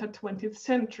of the latter 20th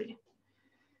century.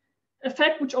 A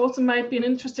fact which also might be an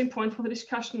interesting point for the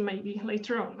discussion maybe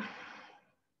later on.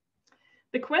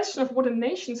 The question of what a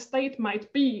nation state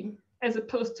might be, as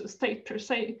opposed to a state per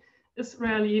se, is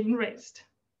rarely even raised.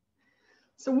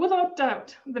 So without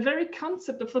doubt, the very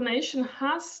concept of the nation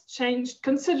has changed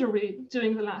considerably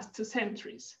during the last 2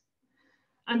 centuries.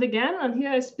 And again, and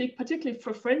here I speak particularly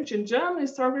for French and German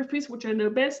historiographies, which I know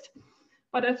best,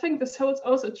 but I think this holds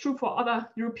also true for other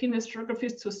European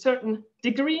historiographies to a certain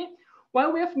degree.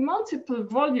 While we have multiple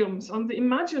volumes on the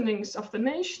imaginings of the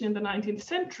nation in the 19th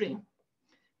century,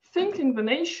 thinking the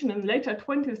nation in later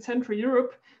 20th century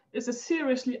Europe is a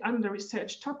seriously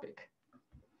under-researched topic.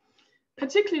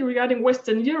 Particularly regarding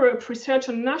Western Europe, research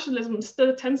on nationalism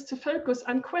still tends to focus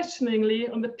unquestioningly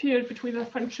on the period between the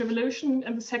French Revolution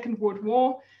and the Second World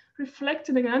War,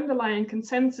 reflecting an underlying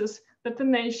consensus that the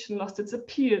nation lost its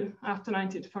appeal after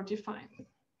 1945.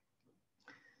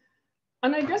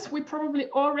 And I guess we probably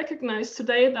all recognize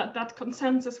today that that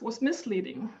consensus was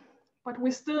misleading, but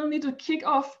we still need to kick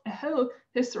off a whole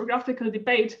historiographical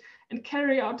debate and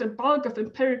carry out a bulk of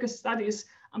empirical studies,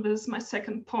 and this is my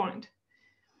second point.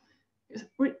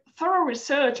 Thorough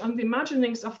research on the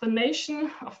imaginings of the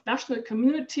nation, of national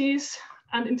communities,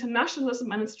 and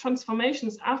internationalism and its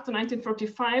transformations after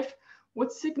 1945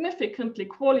 would significantly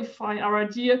qualify our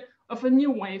idea of a new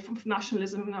wave of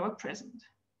nationalism in our present.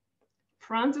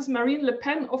 Frances Marine Le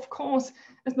Pen, of course,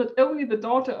 is not only the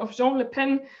daughter of Jean Le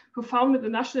Pen, who founded the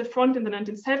National Front in the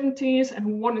 1970s and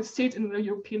who won a seat in the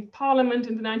European Parliament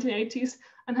in the 1980s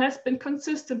and has been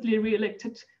consistently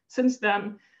re-elected since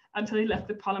then until he left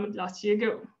the Parliament last year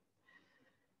ago.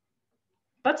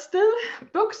 But still,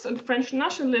 books on French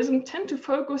nationalism tend to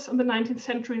focus on the 19th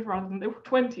century rather than the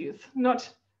 20th, not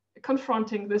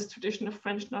confronting this tradition of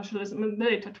French nationalism in the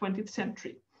later 20th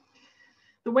century.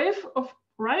 The wave of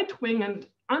right-wing and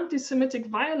anti-Semitic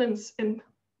violence in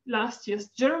last year's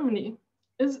Germany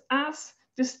is as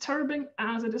disturbing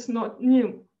as it is not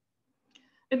new.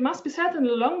 It must be said in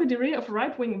a longer degree of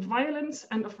right-wing violence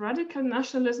and of radical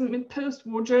nationalism in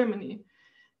post-war Germany,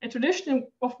 a tradition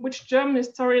of which German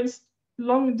historians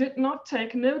long did not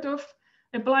take note of,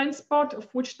 a blind spot of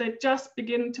which they just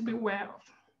begin to be aware of.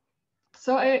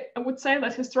 So I would say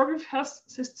that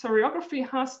historiography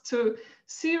has to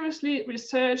seriously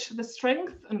research the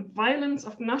strength and violence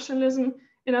of nationalism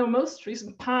in our most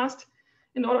recent past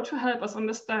in order to help us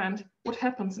understand what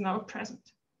happens in our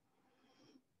present.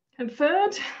 And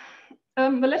third,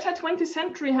 the later 20th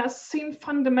century has seen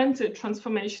fundamental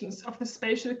transformations of the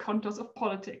spatial contours of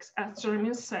politics, as Jeremy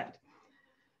has said.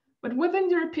 But within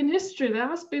European history, there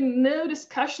has been no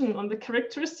discussion on the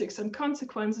characteristics and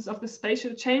consequences of the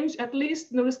spatial change, at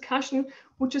least no discussion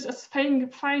which is as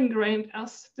fine-grained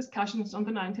as discussions on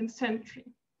the 19th century.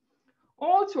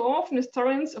 All too often,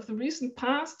 historians of the recent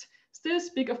past still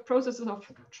speak of processes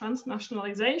of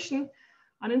transnationalization,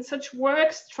 and in such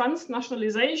works,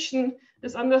 transnationalization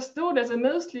is understood as a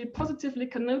mostly positively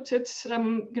connoted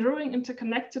growing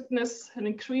interconnectedness, an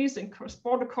increase in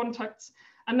cross-border contacts,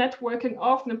 and networking,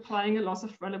 often implying a loss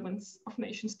of relevance of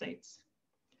nation states.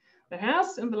 There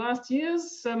has, in the last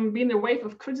years, been a wave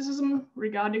of criticism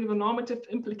regarding the normative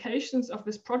implications of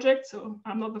this project, so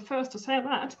I'm not the first to say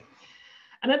that.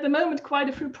 And at the moment, quite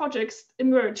a few projects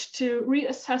emerge to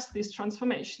reassess these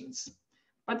transformations.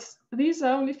 But these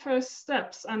are only first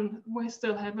steps, and we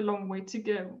still have a long way to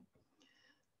go.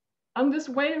 And this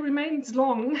way remains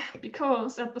long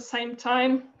because at the same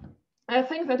time, I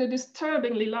think that a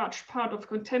disturbingly large part of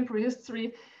contemporary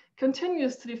history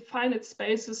continues to define its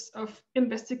spaces of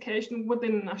investigation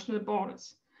within national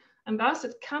borders. And thus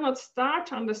it cannot start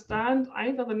to understand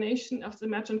either the nation of the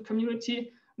imagined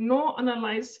community, nor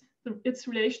analyze its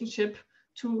relationship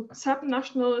to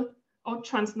subnational or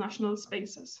transnational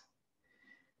spaces.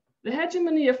 The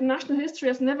hegemony of national history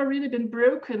has never really been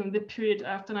broken in the period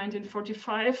after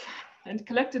 1945, and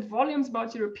collected volumes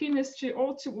about European history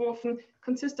all too often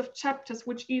consist of chapters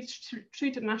which each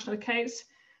treat a national case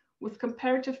with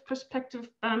comparative perspective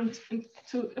and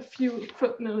into a few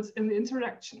footnotes in the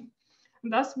interaction,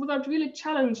 and thus without really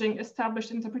challenging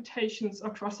established interpretations or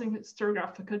crossing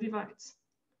historiographical divides.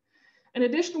 In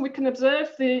addition, we can observe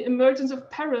the emergence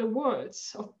of parallel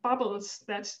worlds, of bubbles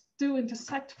that do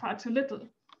intersect far too little.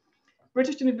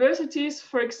 British universities,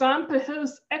 for example,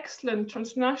 host excellent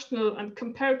transnational and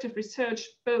comparative research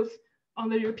both on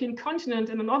the European continent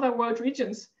and in other world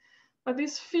regions. But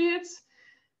these fields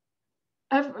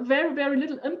have very, very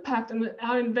little impact and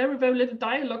are in very, very little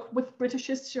dialogue with British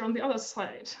history on the other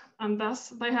side. And thus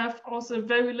they have also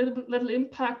very little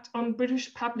impact on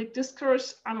British public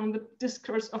discourse and on the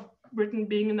discourse of Britain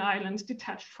being an island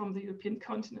detached from the European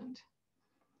continent.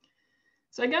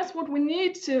 So I guess what we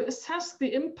need to assess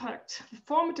the impact, the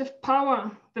formative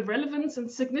power, the relevance and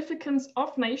significance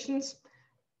of nations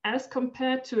as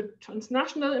compared to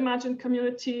transnational imagined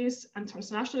communities and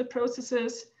transnational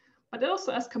processes, but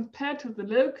also as compared to the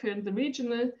local and the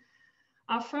regional,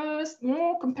 are first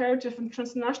more comparative and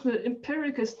transnational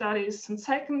empirical studies, and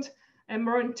second, a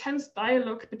more intense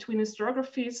dialogue between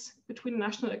historiographies, between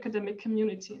national academic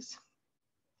communities.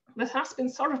 There has been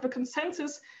sort of a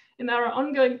consensus in our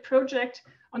ongoing project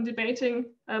on debating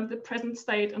the present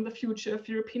state and the future of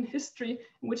European history,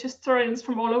 in which historians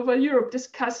from all over Europe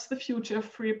discuss the future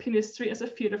of European history as a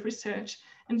field of research,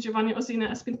 and Giovanni Orsina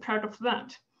has been part of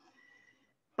that.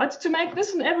 But to make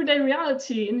this an everyday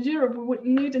reality in Europe, we would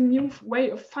need a new way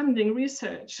of funding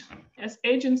research, as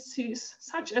agencies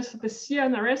such as the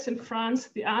CNRS in France,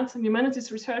 the Arts and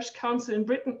Humanities Research Council in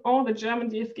Britain, or the German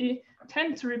DFG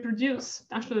tend to reproduce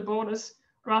national borders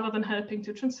rather than helping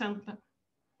to transcend them.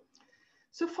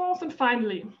 So fourth and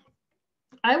finally,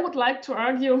 I would like to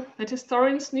argue that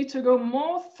historians need to go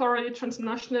more thoroughly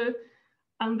transnational,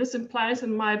 and this implies,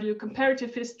 in my view,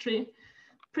 comparative history,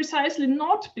 precisely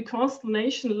not because the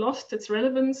nation lost its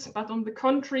relevance, but on the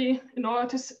contrary, in order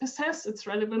to assess its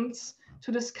relevance,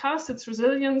 to discuss its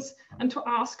resilience, and to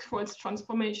ask for its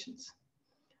transformations.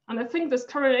 And I think this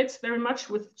correlates very much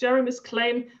with Jeremy's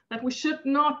claim that we should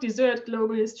not desert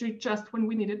global history just when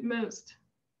we need it most.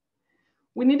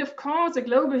 We need, of course, a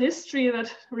global history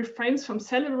that refrains from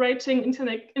celebrating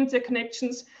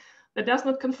interconnections, that does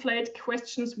not conflate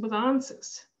questions with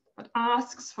answers, but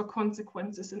asks for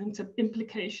consequences and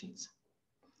implications.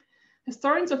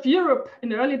 Historians of Europe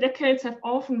in early decades have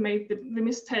often made the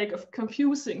mistake of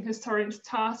confusing historians'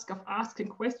 task of asking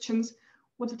questions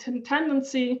with a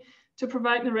tendency to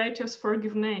provide narratives for a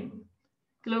given aim.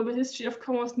 Global history, of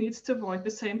course, needs to avoid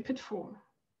the same pitfall.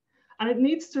 And it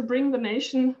needs to bring the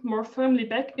nation more firmly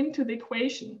back into the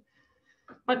equation,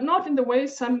 but not in the way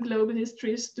some global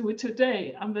histories do it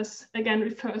today. And this again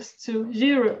refers to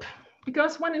Europe.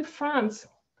 Because when in France,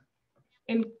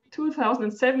 in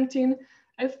 2017,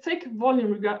 a thick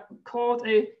volume called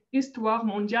a Histoire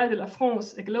mondiale de la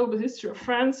France, a global history of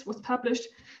France, was published,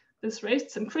 this raised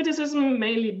some criticism,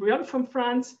 mainly beyond from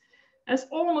France, as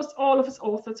almost all of its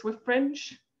authors were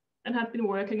French and had been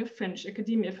working in French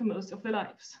academia for most of their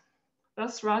lives.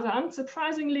 Thus, rather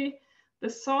unsurprisingly,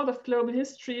 this sort of global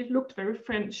history looked very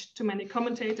French to many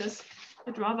commentators.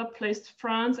 It rather placed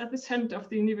France at the center of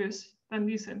the universe than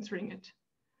decentering it.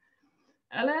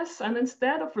 Alas, and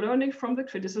instead of learning from the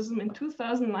criticism, in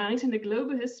 2019, a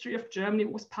global history of Germany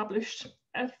was published,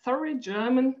 a thorough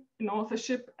German in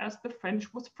authorship as the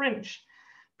French was French,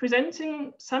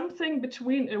 presenting something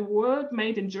between a world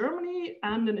made in Germany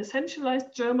and an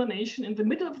essentialized German nation in the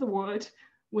middle of the world,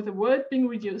 with the world being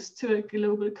reduced to a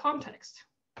global context.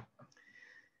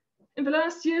 In the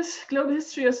last years, global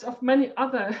histories of many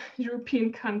other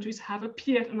European countries have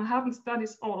appeared, and I haven't studied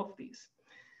all of these.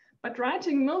 But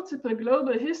writing multiple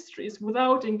global histories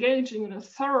without engaging in a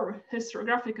thorough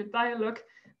historiographical dialogue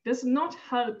does not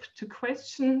help to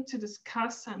question, to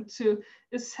discuss, and to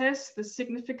assess the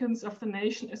significance of the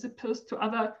nation as opposed to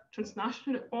other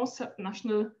transnational or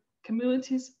subnational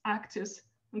communities, actors,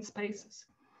 and spaces.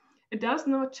 It does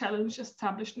not challenge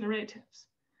established narratives.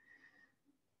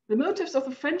 The motives of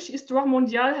the French Histoire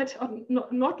mondiale had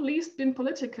not least been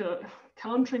political,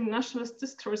 countering nationalist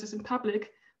discourses in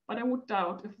public, but I would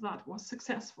doubt if that was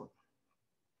successful.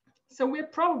 So we're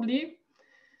probably,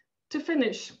 to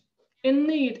finish, in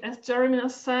need, as Jeremy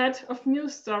has said, of new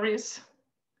stories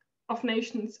of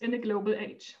nations in a global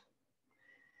age.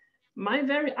 My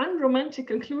very unromantic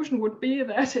conclusion would be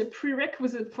that a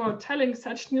prerequisite for telling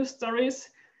such new stories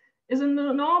is an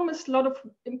enormous lot of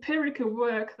empirical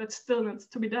work that still needs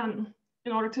to be done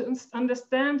in order to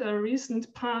understand our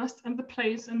recent past and the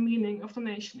place and meaning of the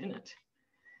nation in it.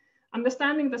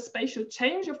 Understanding the spatial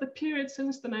change of the period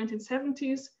since the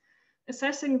 1970s,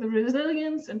 assessing the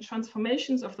resilience and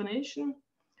transformations of the nation,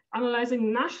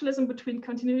 analyzing nationalism between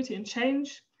continuity and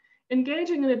change,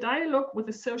 engaging in a dialogue with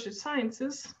the social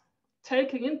sciences,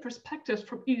 taking in perspectives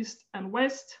from East and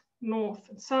West, North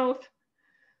and South.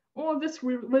 All this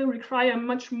will require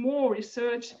much more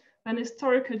research than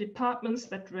historical departments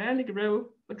that rarely grow,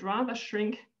 but rather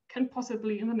shrink, can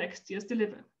possibly in the next years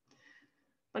deliver.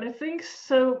 But I think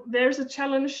so there's a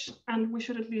challenge, and we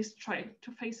should at least try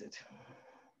to face it.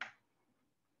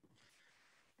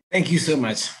 Thank you so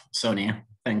much, Sonja.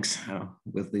 Thanks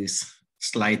with this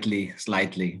slightly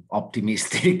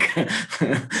optimistic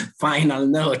final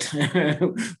note.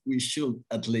 We should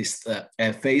at least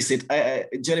face it.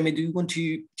 Jeremy, do you want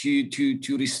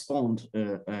to respond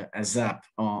as up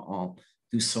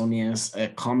to Sonja's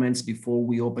comments before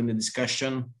we open the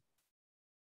discussion?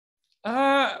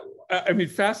 I mean,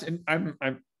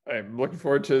 I'm looking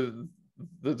forward to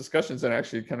the discussions and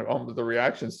actually kind of all the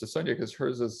reactions to Sonja, because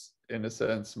hers is in a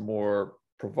sense more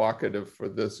provocative for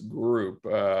this group.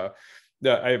 I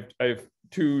have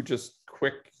two just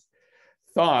quick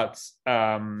thoughts.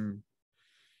 One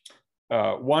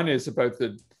is about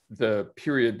the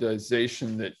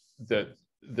periodization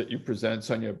that you present,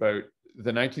 Sonja, about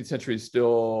the 19th century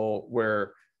still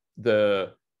where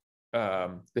the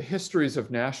the histories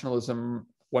of nationalism,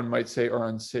 one might say, are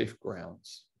on safe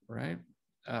grounds, right?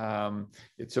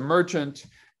 It's emergent,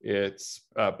 it's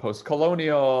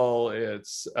post-colonial,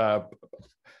 it's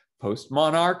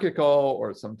post-monarchical,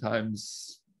 or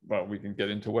sometimes, well, we can get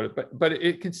into what it, but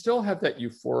it can still have that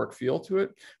euphoric feel to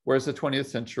it, whereas the 20th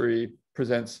century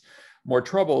presents more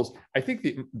troubles. I think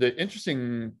the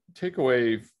interesting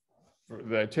takeaway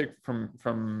that I take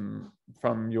from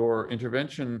your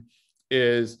intervention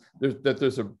is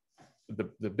the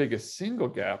biggest single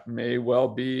gap may well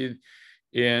be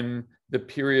in the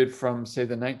period from, say,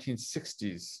 the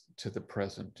 1960s to the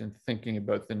present, in thinking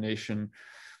about the nation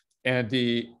and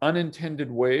the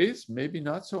unintended ways, maybe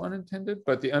not so unintended,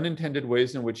 but the unintended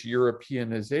ways in which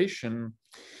Europeanization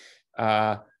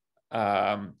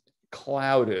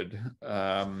clouded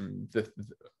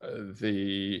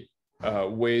the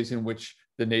ways in which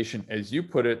the nation, as you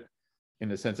put it,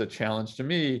 in a sense, a challenge to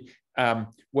me,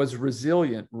 was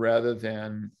resilient rather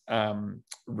than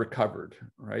recovered,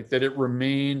 right? That it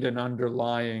remained an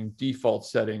underlying default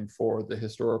setting for the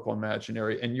historical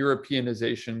imaginary, and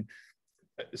Europeanization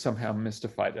somehow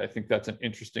mystified it. I think that's an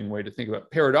interesting way to think about it,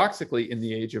 paradoxically, in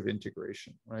the age of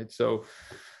integration, right? So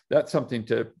that's something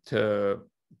to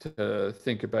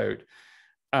think about,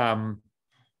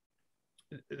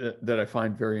 that I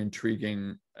find very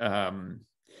intriguing.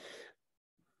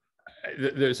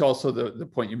 There's also the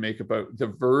point you make about the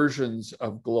versions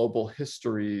of global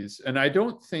histories, and I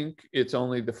don't think it's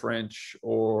only the French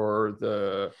or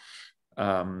the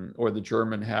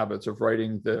German habits of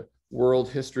writing the world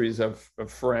histories of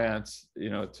France,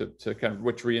 to kind of,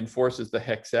 which reinforces the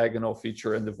hexagonal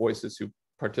feature and the voices who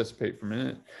participate from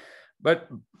it. But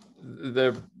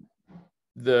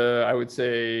I would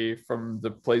say, from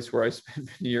the place where I spent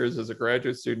many years as a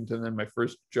graduate student, and then my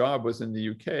first job was in the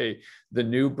UK, the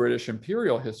new British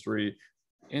imperial history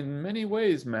in many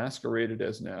ways masqueraded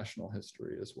as national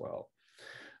history as well.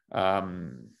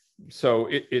 So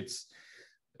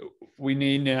we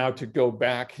need now to go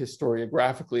back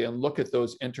historiographically and look at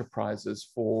those enterprises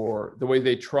for the way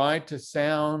they tried to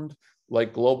sound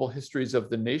like global histories of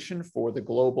the nation for the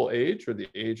global age, or the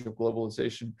age of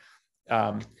globalization.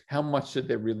 How much did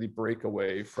they really break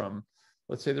away from,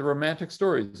 let's say, the romantic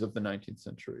stories of the 19th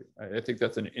century? I think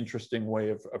that's an interesting way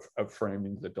of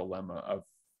framing the dilemma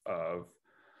of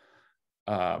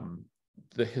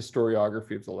the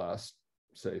historiography of the last,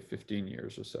 say, 15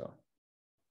 years or so.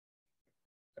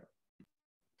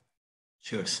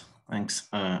 Sure, thanks,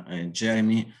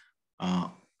 Jeremy.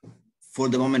 For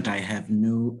the moment, I have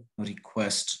no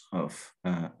request of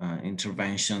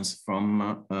interventions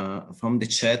from the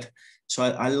chat. So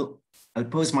I'll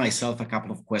pose myself a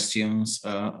couple of questions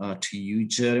to you,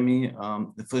 Jeremy.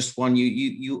 The first one,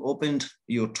 you opened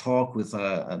your talk with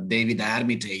David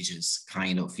Armitage's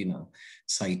kind of,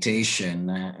 citation.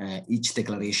 Each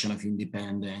declaration of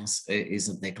independence is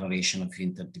a declaration of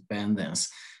interdependence.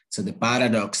 So the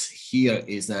paradox here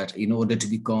is that in order to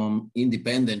become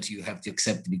independent, you have to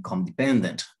accept to become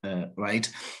dependent, right?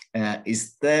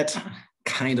 Is that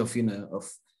kind of,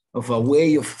 of a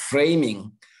way of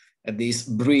framing this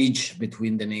bridge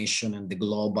between the nation and the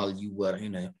global you were,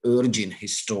 urging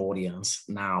historians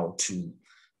now to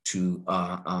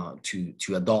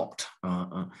adopt,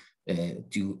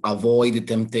 to avoid the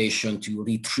temptation to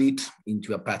retreat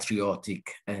into a patriotic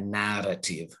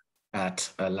narrative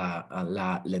at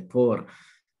le Port.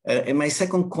 And my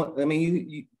second,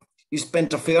 you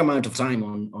spent a fair amount of time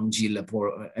on Gilles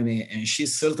Lepore. And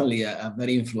she's certainly a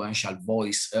very influential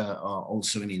voice,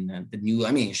 also in the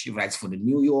new. She writes for the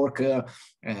New Yorker.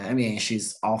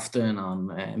 She's often on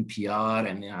NPR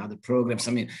and other programs.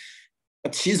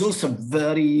 But she's also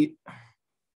very,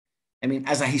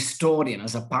 as a historian,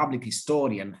 as a public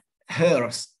historian,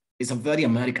 hers is a very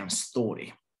American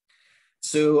story.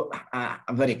 So a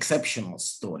very exceptional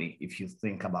story, if you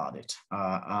think about it.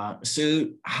 So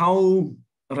how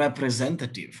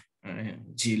representative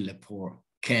Gilles Lepore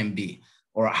can be,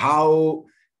 or how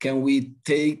can we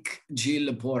take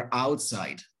Gilles Lepore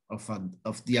outside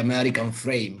of the American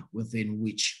frame within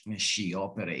which she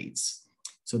operates?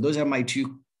 So those are my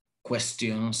two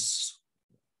questions.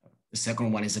 The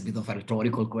second one is a bit of a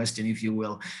rhetorical question, if you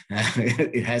will.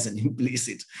 It has an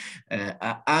implicit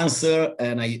answer,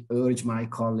 and I urge my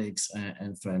colleagues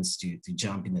and friends to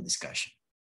jump in the discussion.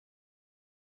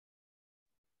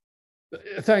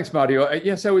 Thanks, Mario.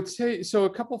 Yes, I would say, so a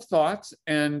couple of thoughts,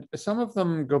 and some of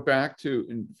them go back to,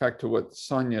 in fact, to what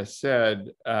Sonja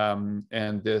said,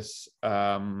 and this,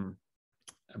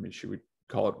 she would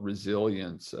call it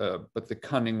resilience, but the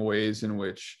cunning ways in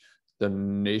which the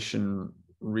nation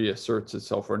reasserts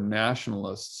itself, or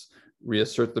nationalists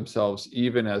reassert themselves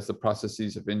even as the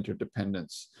processes of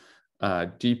interdependence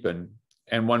deepen.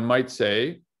 And one might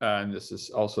say, and this is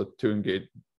also to engage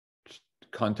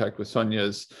contact with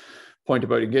Sonja's point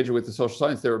about engaging with the social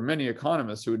science, there are many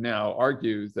economists who now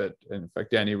argue that, in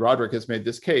fact, Danny Roderick has made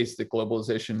this case, that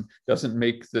globalization doesn't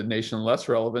make the nation less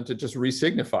relevant, it just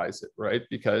resignifies it, right?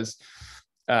 Because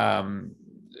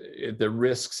the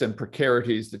risks and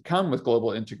precarities that come with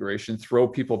global integration throw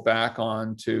people back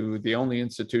onto the only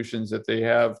institutions that they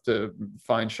have to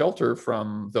find shelter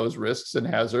from those risks and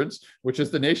hazards, which is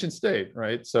the nation state,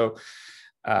 right? So,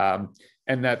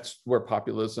 and that's where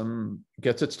populism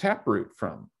gets its taproot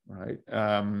from, right?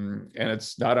 And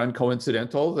it's not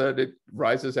uncoincidental that it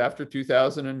rises after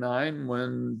 2009,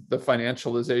 when the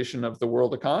financialization of the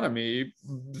world economy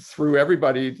threw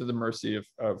everybody to the mercy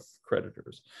of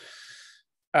creditors.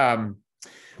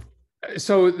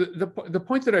 So the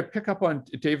point that I pick up on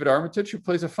David Armitage, who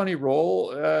plays a funny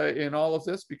role in all of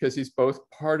this, because he's both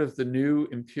part of the new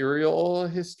imperial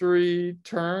history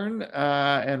turn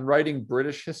and writing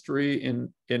British history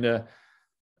in a,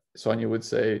 Sonja would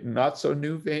say, not so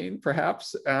new vein,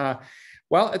 perhaps.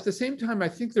 While at the same time, I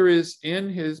think there is in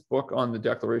his book on the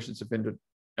Declarations of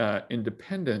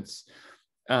Independence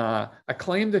a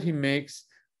claim that he makes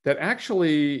that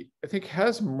actually, I think,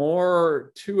 has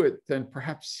more to it than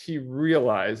perhaps he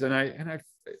realized. And I,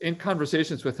 in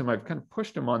conversations with him, I've kind of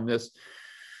pushed him on this,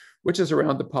 which is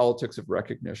around the politics of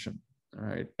recognition,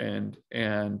 right? And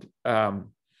that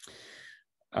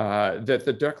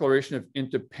the Declaration of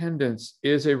Independence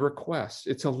is a request.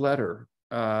 It's a letter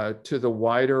to the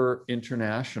wider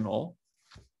international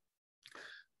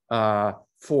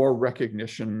for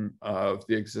recognition of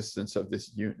the existence of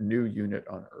this new unit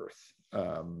on Earth.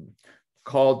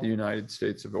 Called the United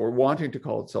States of, or wanting to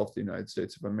call itself the United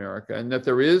States of America, and that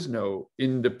there is no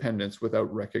independence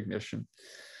without recognition.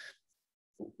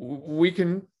 We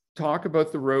can talk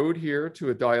about the road here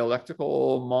to a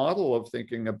dialectical model of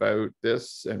thinking about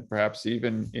this, and perhaps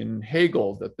even in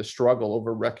Hegel, that the struggle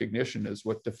over recognition is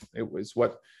what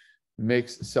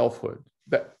makes selfhood.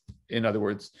 That, in other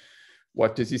words,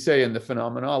 what does he say in the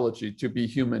phenomenology? To be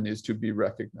human is to be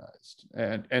recognized.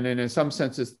 And in some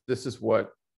senses, this is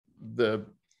what the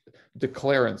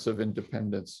declarants of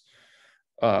independence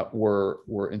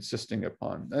were insisting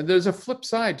upon. And there's a flip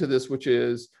side to this, which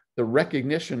is the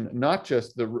recognition, not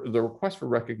just the request for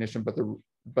recognition,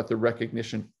 but the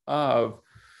recognition of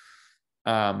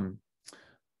the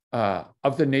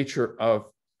nature of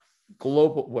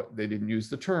global, what they didn't use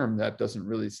the term, that doesn't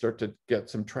really start to get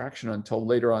some traction until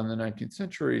later on in the 19th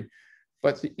century,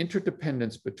 but the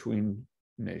interdependence between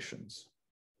nations.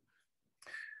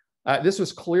 This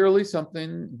was clearly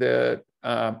something that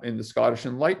in the Scottish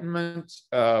Enlightenment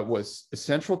was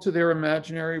essential to their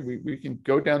imaginary. We can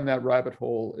go down that rabbit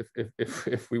hole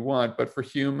if we want, but for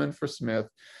Hume and for Smith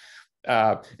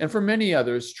and for many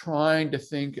others trying to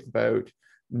think about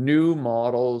new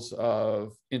models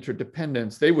of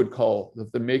interdependence, they would call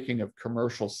the making of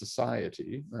commercial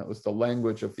society. That was the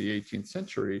language of the 18th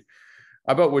century,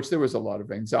 about which there was a lot of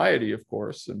anxiety, of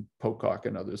course, and Pocock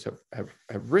and others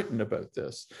have written about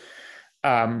this.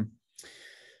 But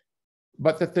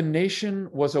that the nation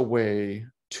was a way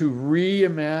to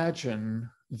reimagine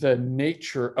the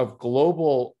nature of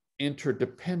global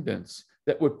interdependence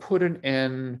that would put an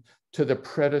end to the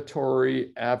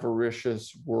predatory,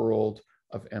 avaricious world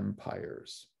of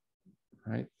empires,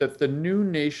 right? That the new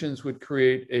nations would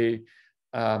create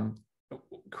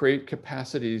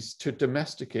capacities to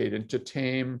domesticate and to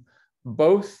tame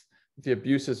both the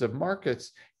abuses of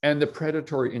markets and the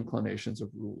predatory inclinations of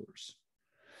rulers.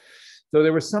 So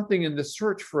there was something in the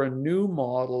search for a new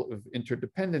model of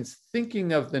interdependence,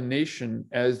 thinking of the nation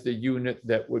as the unit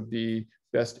that would be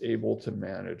best able to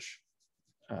manage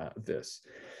this.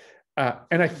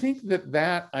 And I think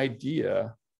that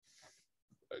idea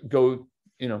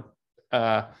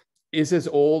is as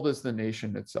old as the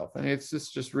nation itself. And it's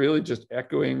just really just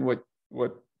echoing what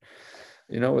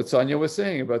Sonja was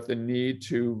saying about the need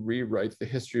to rewrite the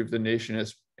history of the nation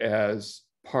as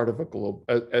part of a global,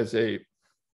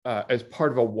 as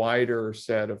part of a wider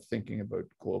set of thinking about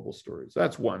global stories.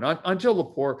 That's one. On Jill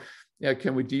Lepore,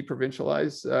 can we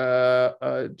deprovincialize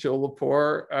Jill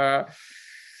Lepore?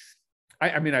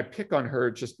 I mean, I pick on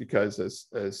her just because,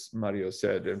 as Mario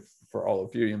said, and for all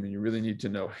of you, I mean, you really need to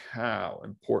know how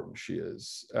important she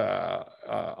is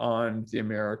on the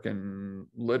American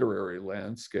literary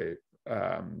landscape.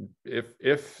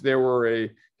 If there were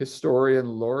a historian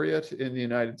laureate in the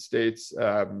United States,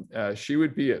 she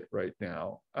would be it right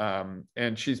now.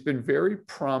 And she's been very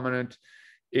prominent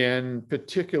in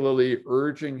particularly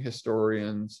urging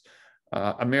historians,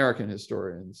 American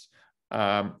historians,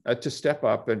 to step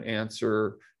up and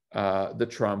answer the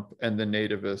Trump and the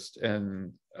nativist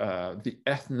and the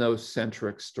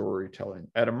ethnocentric storytelling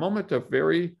at a moment of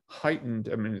very heightened,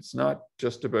 I mean, it's not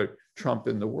just about Trump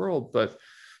in the world, but,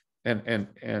 and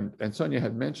Sonja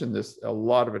had mentioned this, a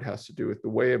lot of it has to do with the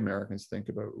way Americans think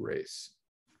about race.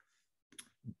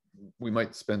 We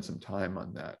might spend some time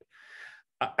on that.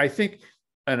 I think,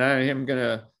 and I am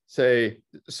gonna say,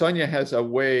 Sonja has a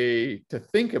way to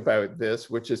think about this,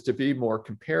 which is to be more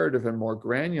comparative and more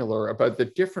granular about the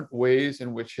different ways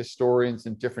in which historians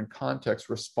in different contexts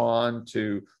respond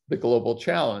to the global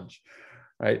challenge,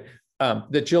 right?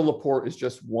 That Jill Lepore is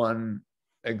just one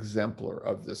exemplar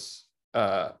of this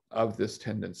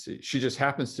tendency. She just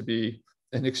happens to be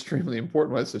an extremely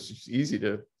important one, so she's easy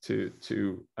to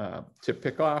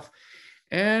pick off,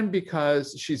 and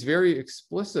because she's very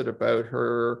explicit about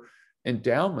her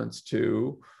endowments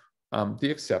to the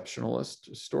exceptionalist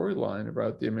storyline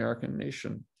about the American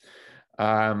nation.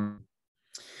 But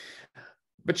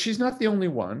she's not the only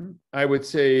one. I would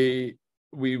say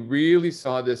we really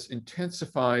saw this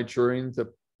intensify during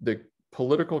the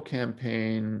political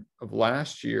campaign of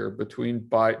last year between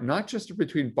Biden, not just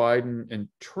between Biden and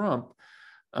Trump,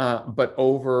 but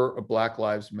over Black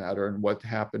Lives Matter and what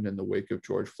happened in the wake of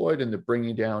George Floyd and the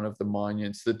bringing down of the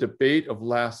monuments, the debate of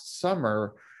last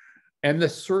summer, and the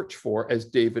search for, as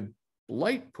David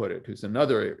Blight put it, who's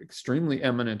another extremely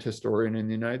eminent historian in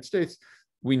the United States,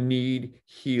 we need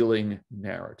healing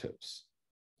narratives.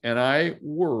 And I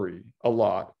worry a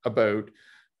lot about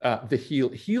the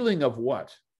healing of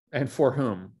what and for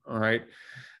whom, all right?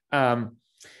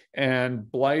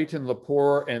 And Blight and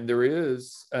Lepore, and there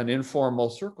is an informal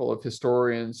circle of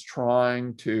historians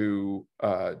trying to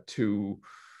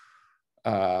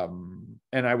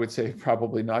and I would say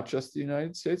probably not just the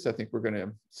United States, I think we're going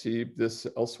to see this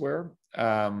elsewhere,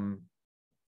 trying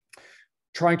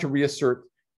to reassert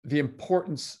the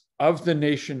importance of the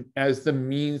nation as the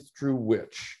means through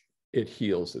which it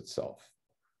heals itself.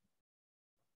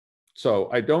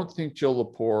 So I don't think Jill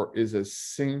Lepore is as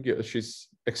singular. She's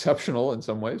exceptional in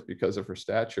some ways because of her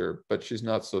stature, but she's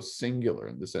not so singular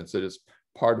in the sense that it's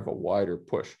part of a wider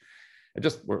push. And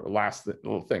just last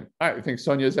little thing, I think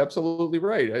Sonja is absolutely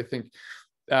right. I think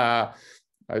I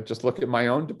just look at my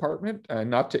own department,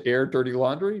 not to air dirty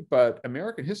laundry, but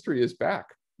American history is back.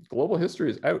 Global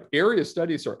history is out. Area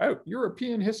studies are out.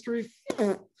 European history.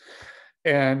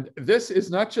 And this is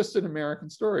not just an American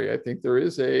story. I think there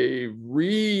is a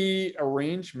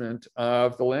rearrangement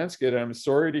of the landscape. I'm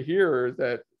sorry to hear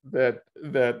that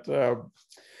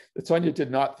Sonja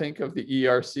did not think of the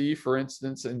ERC, for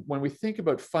instance. And when we think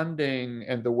about funding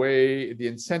and the way the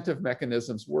incentive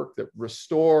mechanisms work that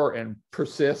restore and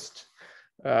persist,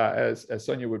 as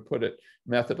Sonja would put it,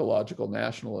 methodological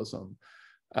nationalism,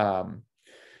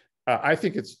 I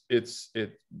think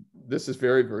this is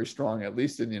very, very strong, at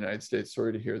least in the United States.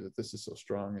 Sorry to hear that this is so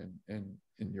strong in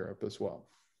Europe as well.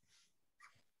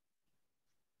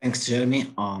 Thanks,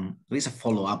 Jeremy. There is a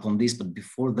follow-up on this, but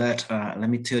before that, let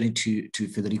me turn it to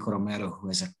Federico Romero, who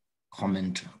has a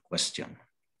comment question.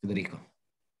 Federico.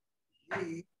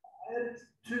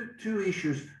 Two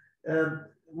issues.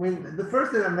 The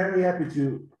first thing, I'm very happy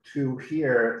to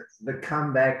hear the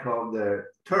comeback of the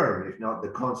term, if not the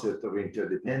concept of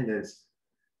interdependence,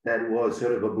 that was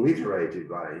sort of obliterated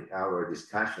by our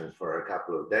discussions for a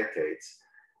couple of decades.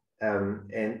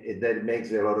 That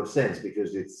makes a lot of sense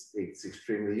because it's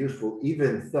extremely useful,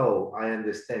 even though I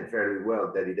understand fairly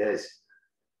well that it has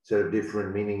sort of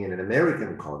different meaning in an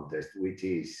American context, which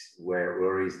is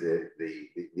where is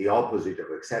the opposite of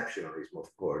exceptionalism, of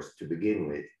course, to begin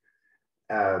with,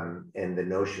 and the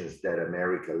notions that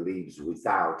America lives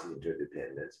without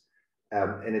interdependence,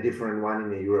 and a different one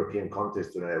in a European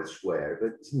context or elsewhere.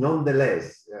 But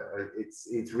nonetheless,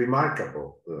 it's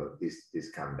remarkable, this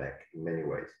comeback in many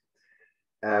ways.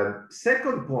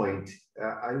 Second point,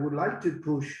 I would like to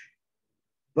push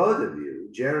both of you,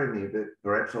 Jeremy, but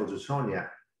perhaps also Sonja,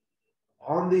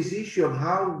 on this issue of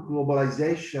how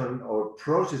globalization or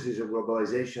processes of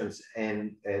globalizations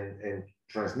and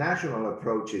transnational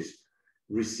approaches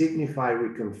resignify,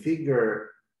 reconfigure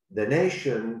the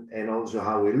nation, and also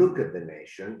how we look at the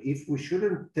nation, if we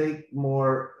shouldn't take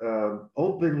more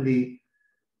openly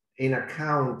in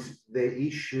account the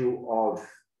issue of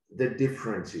the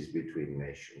differences between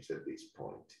nations at this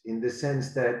point, in the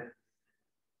sense that,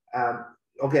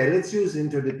 okay, let's use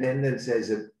interdependence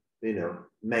as a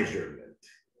measurement.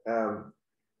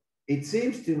 It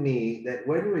seems to me that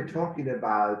when we're talking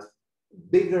about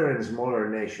bigger and smaller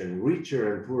nations,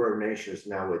 richer and poorer nations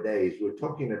nowadays, we're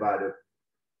talking about a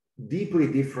deeply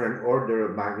different order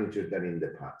of magnitude than in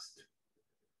the past.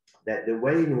 That the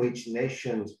way in which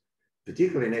nations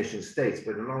particularly nation states,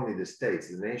 but not only the states,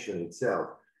 the nation itself,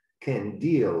 can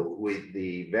deal with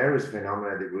the various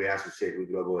phenomena that we associate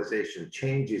with globalization,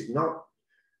 changes not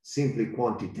simply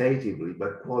quantitatively,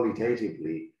 but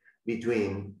qualitatively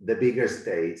between the bigger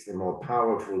states, the more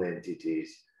powerful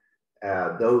entities,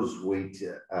 those with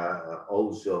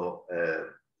also,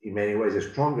 in many ways,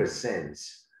 a stronger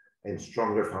sense and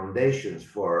stronger foundations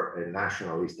for a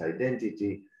nationalist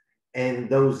identity, and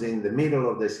those in the middle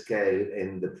of the scale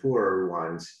and the poorer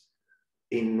ones,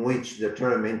 in which the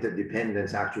term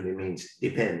interdependence actually means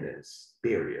dependence,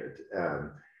 period.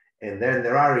 And then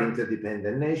there are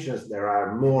interdependent nations, there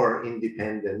are more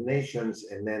independent nations,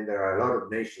 and then there are a lot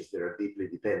of nations that are deeply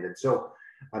dependent. So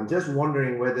I'm just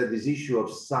wondering whether this issue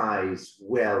of size,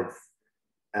 wealth,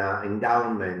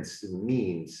 endowments,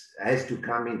 means has to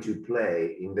come into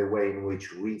play in the way in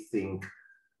which we think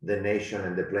the nation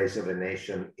and the place of a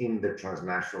nation in the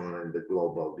transnational and the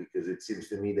global, because it seems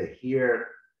to me that here,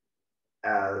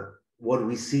 what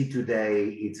we see today,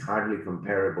 it's hardly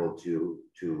comparable to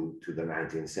the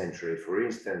 19th century, for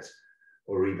instance,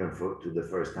 or even to the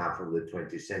first half of the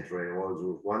 20th century. And I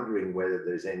was wondering whether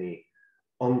there's any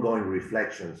ongoing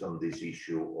reflections on this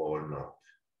issue or not.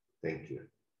 Thank you.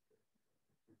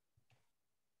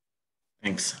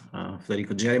 Thanks,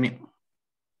 Federico. Jeremy?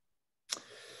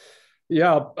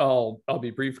 Yeah, I'll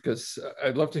be brief because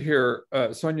I'd love to hear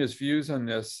Sonja's views on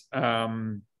this.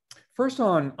 First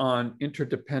on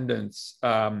interdependence,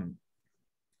 I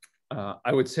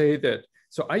would say that,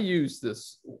 so I use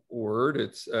this word,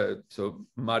 it's, so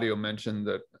Mario mentioned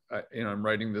that, I'm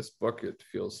writing this book, it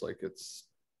feels like it's,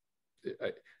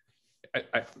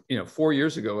 4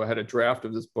 years ago, I had a draft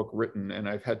of this book written and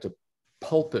I've had to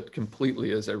pulp it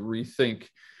completely as I rethink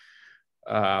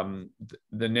the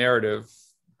narrative,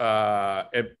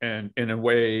 and in a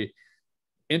way,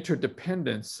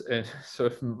 interdependence. And so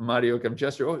if Mario can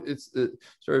gesture, it's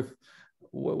sort of,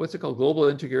 what's it called? Global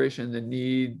integration, the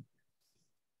need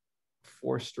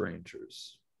for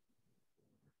strangers,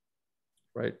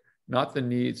 right? Not the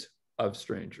needs of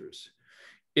strangers.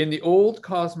 In the old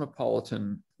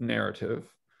cosmopolitan narrative,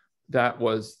 that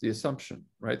was the assumption,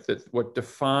 right? That what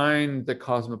defined the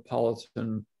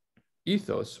cosmopolitan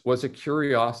ethos was a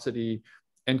curiosity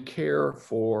and care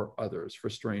for others, for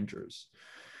strangers.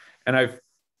 And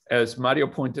as Mario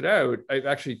pointed out, I've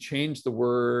actually changed the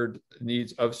word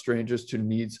needs of strangers to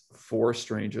needs for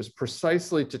strangers,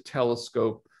 precisely to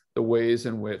telescope the ways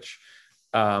in which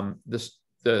our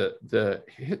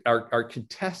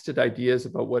contested ideas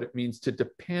about what it means to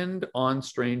depend on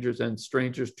strangers and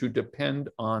strangers to depend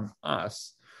on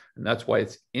us, and that's why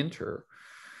it's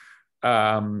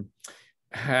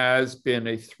has been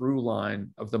a through line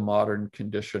of the modern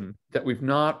condition that we've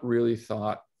not really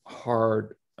thought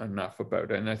hard enough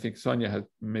about. And I think Sonja has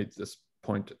made this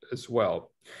point as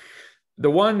well. The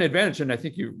one advantage, and I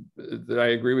think that I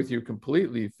agree with you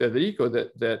completely, Federico,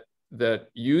 that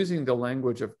using the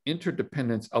language of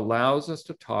interdependence allows us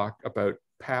to talk about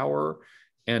power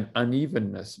and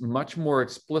unevenness much more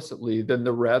explicitly than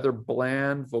the rather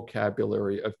bland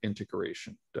vocabulary of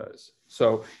integration does.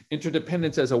 So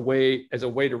interdependence as a way to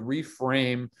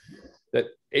reframe that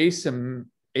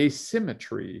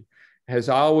asymmetry has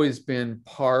always been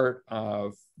part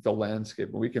of the landscape.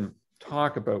 We can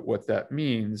talk about what that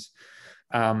means.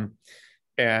 And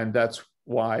that's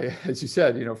why, as you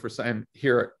said, for some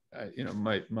here,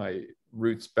 my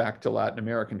roots back to Latin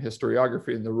American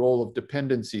historiography, and the role of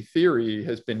dependency theory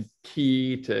has been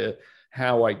key to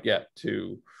how I get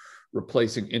to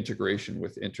replacing integration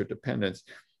with interdependence.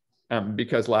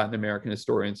 Because Latin American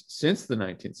historians since the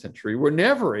 19th century were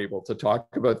never able to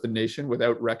talk about the nation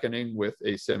without reckoning with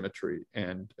asymmetry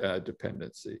and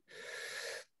dependency.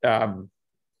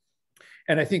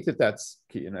 And I think that that's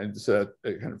key. And it's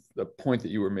kind of the point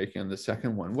that you were making on the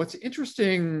second one. What's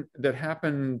interesting that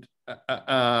happened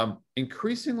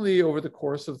increasingly over the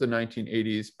course of the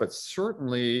 1980s, but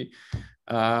certainly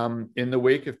in the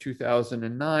wake of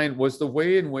 2009, was the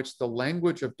way in which the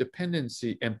language of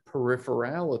dependency and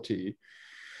peripherality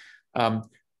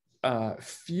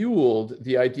fueled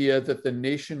the idea that the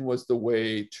nation was the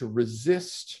way to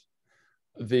resist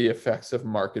the effects of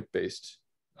market-based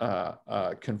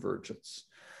convergence.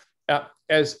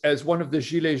 As one of the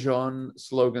Gilets jaunes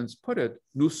slogans put it,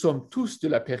 nous sommes tous de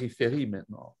la périphérie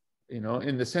maintenant,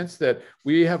 in the sense that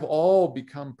we have all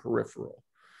become peripheral.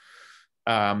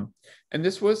 And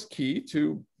this was key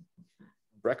to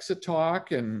Brexit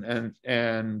talk, and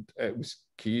it was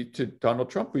key to Donald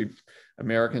Trump.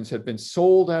 Americans had been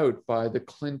sold out by the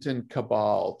Clinton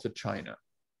cabal to China,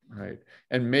 right,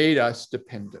 and made us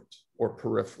dependent or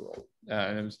peripheral.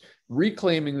 And it was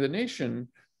reclaiming the nation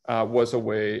was a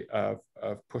way of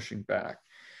pushing back.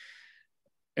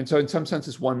 And so in some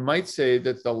senses, one might say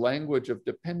that the language of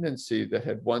dependency that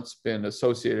had once been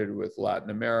associated with Latin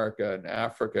America and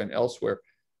Africa and elsewhere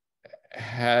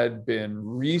had been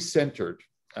recentered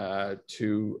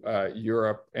to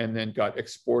Europe and then got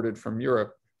exported from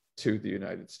Europe to the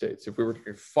United States. If we were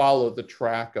to follow the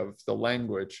track of the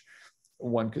language,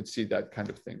 one could see that kind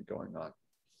of thing going on.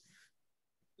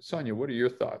 Sonja, what are your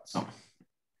thoughts?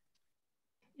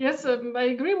 Yes, I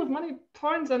agree with many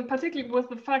points, and particularly with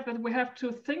the fact that we have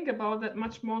to think about that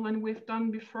much more than we've done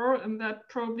before, and that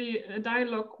probably a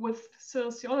dialogue with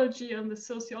sociology and the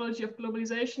sociology of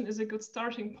globalization is a good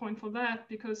starting point for that,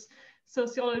 because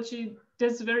sociology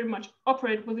does very much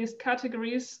operate with these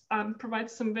categories and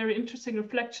provides some very interesting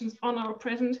reflections on our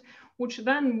present, which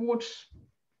then would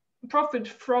profit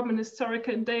from an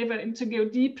historical endeavor and to go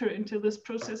deeper into these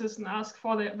processes and ask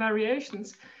for their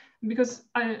variations. Because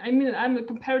I mean, I'm a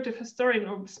comparative historian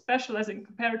or specializing in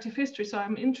comparative history, so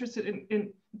I'm interested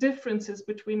in differences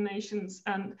between nations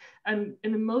and in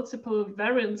a multiple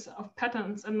variants of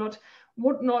patterns, and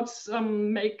would not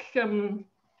make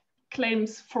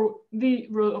claims for the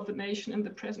role of the nation in the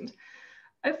present.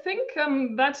 I think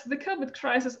that the COVID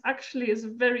crisis actually is a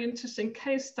very interesting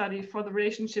case study for the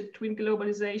relationship between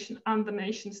globalization and the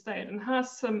nation state, and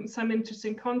has some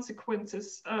interesting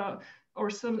consequences or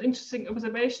some interesting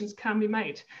observations can be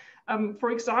made.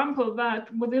 For example, that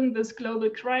within this global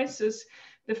crisis,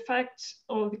 the fact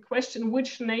or the question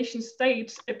which nation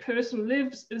state a person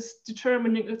lives is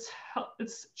determining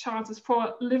its chances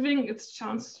for living, its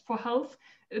chances for health.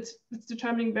 It's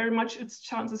determining very much its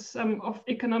chances of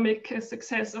economic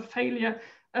success or failure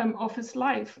of his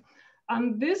life.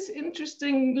 And this,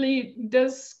 interestingly,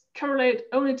 does correlate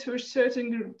only to a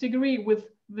certain degree with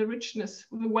the richness,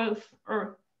 the wealth,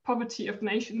 or poverty of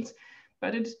nations,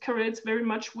 but it correlates very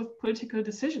much with political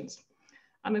decisions.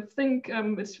 And I think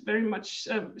it very much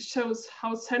shows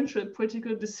how central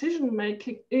political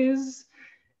decision-making is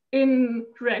in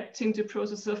reacting to the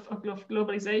process of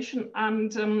globalization,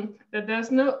 and that there's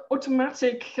no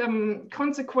automatic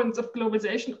consequence of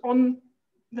globalization on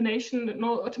the nation,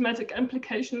 no automatic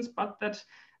implications, but that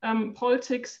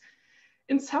politics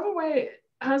in some way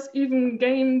has even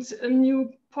gained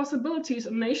new possibilities,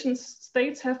 and nation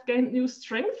states have gained new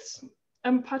strengths,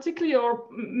 particularly, or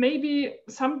maybe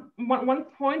one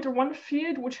point or one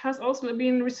field which has also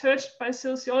been researched by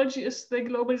sociology is the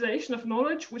globalization of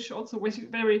knowledge, which also was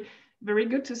very, very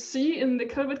good to see in the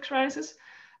COVID crisis.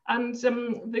 And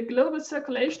the global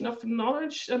circulation of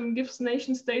knowledge gives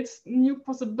nation states new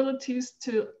possibilities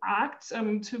to act,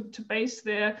 to base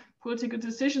their political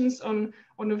decisions on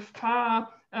a far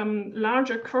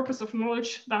larger corpus of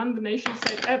knowledge than the nation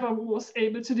state ever was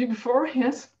able to do before,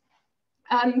 yes.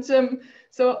 And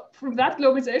so from that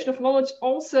globalization of knowledge,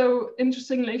 also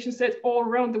interesting nation states all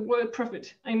around the world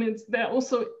profit. I mean, there are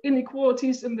also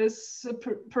inequalities in this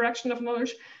production of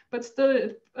knowledge, but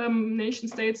still nation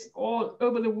states all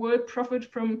over the world profit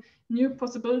from new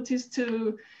possibilities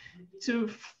to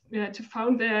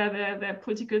found their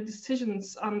political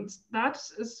decisions. And that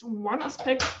is one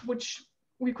aspect which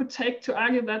we could take to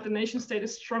argue that the nation state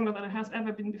is stronger than it has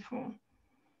ever been before.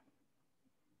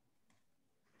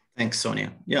 Thanks,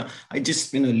 Sonja. Yeah, I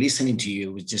just, listening to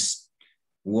you, was just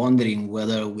wondering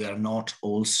whether we are not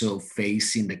also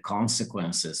facing the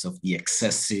consequences of the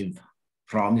excessive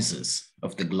promises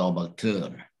of the global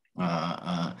turn,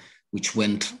 which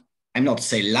went, I'm not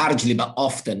saying largely, but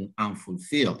often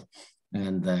unfulfilled.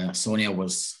 And Sonja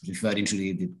was referring to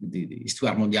the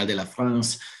Histoire mondiale de la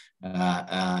France.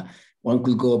 One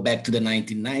could go back to the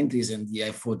 1990s and the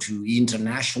effort to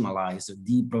internationalize or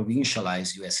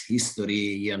deprovincialize US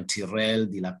history, Ian Tyrrell,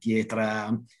 De La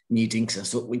Pietra meetings, and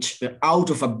so, which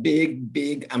out of a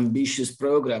big, ambitious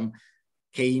program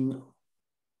came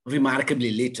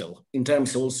remarkably little in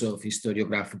terms also of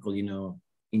historiographical,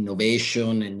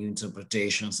 innovation and new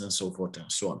interpretations and so forth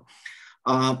and so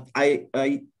on.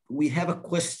 We have a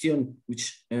question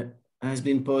which has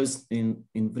been posed in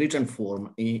written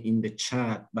form in the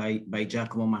chat by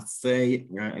Giacomo Mazzei.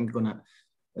 I'm gonna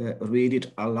read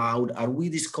it aloud. Are we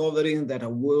discovering that a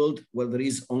world where there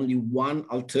is only one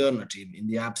alternative in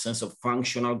the absence of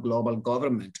functional global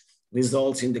government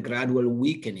results in the gradual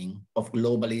weakening of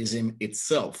globalism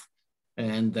itself?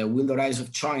 And will the rise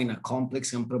of China,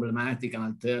 complex and problematic and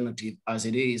alternative as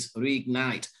it is,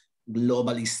 reignite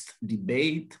globalist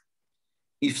debate?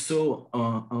 If so,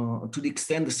 to the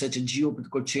extent that such a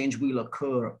geopolitical change will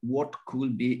occur, what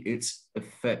could be its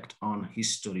effect on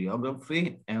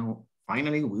historiography? And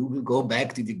finally, we will go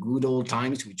back to the good old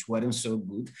times, which weren't so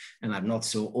good and are not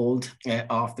so old,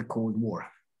 of the Cold War.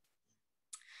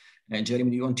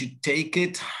 Jeremy, do you want to take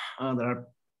it? There are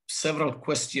several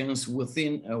questions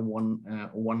within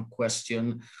one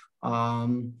question.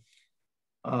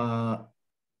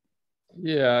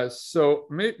 Yeah, so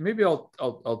maybe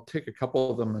I'll take a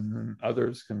couple of them, and then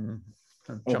others can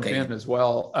jump in as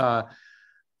well.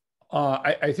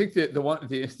 I think that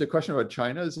the question about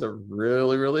China is a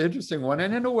really interesting one,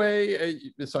 and in a way,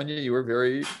 Sonja, you were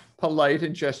very polite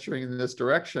in gesturing in this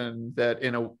direction, that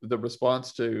in the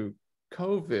response to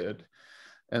COVID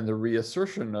and the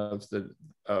reassertion of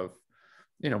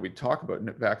we talk about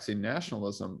vaccine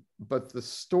nationalism, but the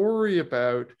story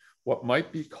about what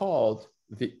might be called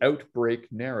the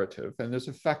outbreak narrative, and there's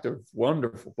in fact a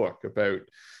wonderful book about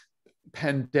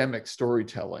pandemic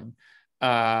storytelling.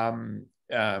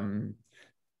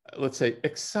 Let's say,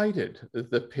 excited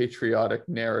the patriotic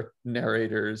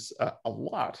narrators a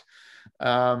lot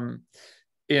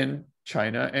in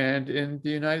China and in the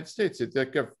United States. It's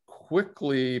like a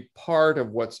quickly part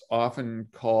of what's often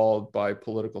called by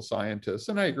political scientists,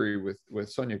 and I agree with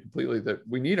Sonja completely, that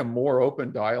we need a more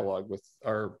open dialogue with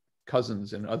our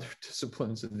cousins in other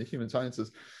disciplines in the human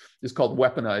sciences, is called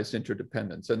weaponized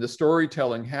interdependence. And the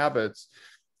storytelling habits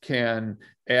can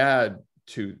add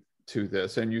to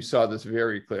this. And you saw this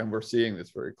very clear, and we're seeing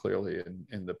this very clearly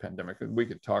in the pandemic. And we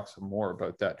could talk some more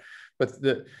about that. But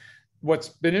what's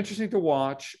been interesting to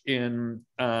watch in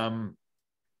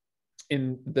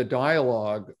the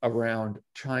dialogue around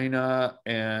China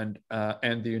and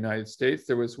the United States,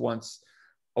 there was once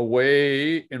a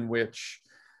way in which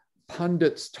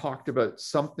pundits talked about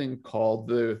something called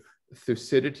the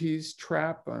Thucydides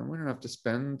trap. We don't have to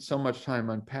spend so much time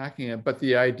unpacking it, but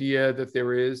the idea that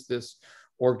there is this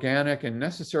organic and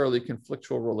necessarily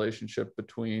conflictual relationship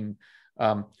between,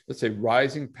 let's say,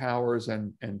 rising powers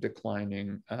and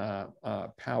declining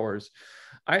powers.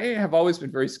 I have always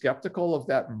been very skeptical of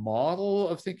that model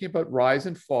of thinking about rise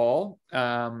and fall.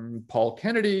 Paul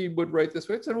Kennedy would write this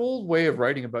way. It's an old way of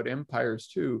writing about empires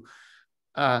too,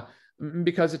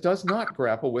 because it does not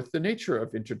grapple with the nature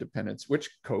of interdependence, which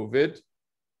COVID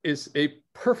is a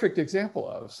perfect example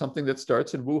of. Something that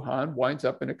starts in Wuhan winds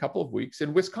up in a couple of weeks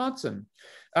in Wisconsin,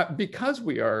 because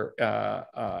we are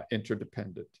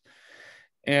interdependent.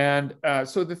 And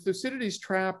so the Thucydides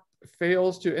trap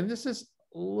fails to, and this is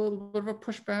a little bit of a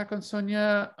pushback on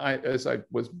Sonja, as I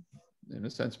was, in a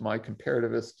sense, my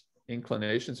comparativist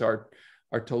inclinations are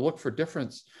to look for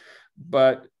difference,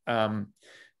 but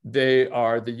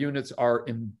the units are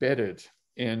embedded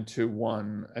into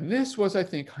one. And this was, I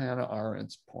think, Hannah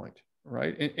Arendt's point,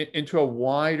 right? Into a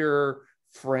wider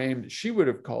frame. She would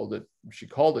have called it, she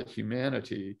called it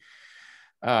humanity.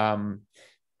 And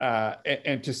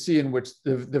to see in which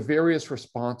the various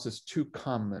responses to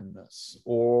commonness,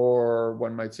 or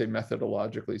one might say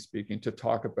methodologically speaking, to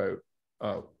talk about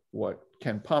what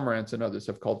Ken Pomerantz and others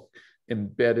have called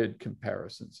embedded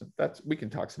comparisons. And we can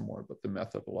talk some more about the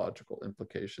methodological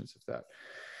implications of that.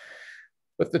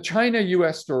 But the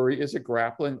China-US story is a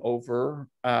grappling over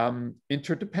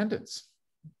interdependence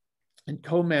and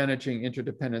co-managing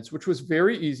interdependence, which was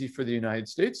very easy for the United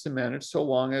States to manage so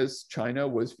long as China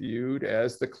was viewed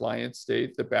as the client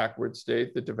state, the backward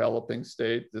state, the developing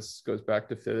state. This goes back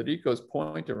to Federico's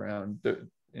point around the,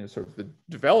 sort of the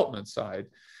development side.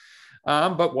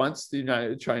 But once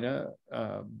China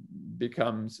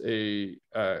becomes a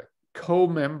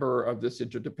co-member of this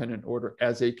interdependent order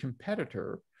as a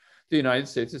competitor, the United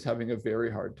States is having a very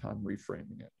hard time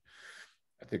reframing it.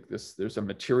 I think there's a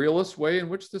materialist way in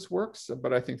which this works,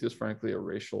 but I think there's frankly a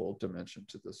racial dimension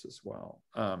to this as well.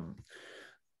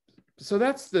 So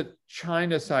that's the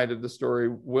China side of the story.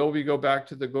 Will we go back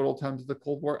to the good old times of the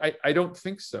Cold War? I don't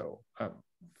think so.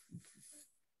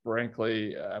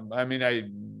 Frankly, I mean,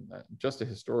 I'm just a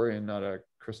historian, not a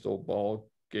crystal ball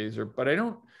gazer, but I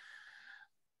don't,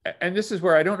 and this is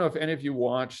where I don't know if any of you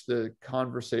watched the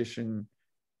conversation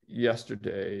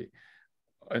yesterday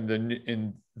and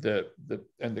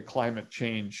the climate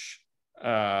change.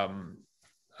 It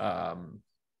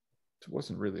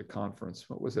wasn't really a conference.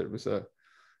 What was it? It was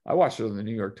I watched it on the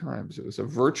New York Times. It was a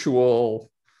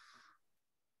virtual,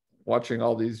 watching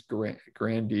all these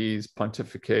grandees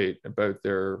pontificate about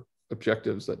their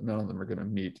objectives that none of them are going to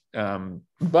meet.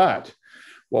 But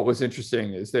what was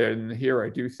interesting is that, and here I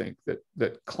do think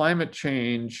that climate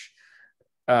change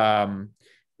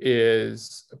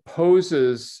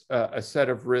poses a set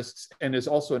of risks and is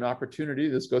also an opportunity.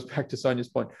 This goes back to Sonja's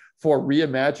point, for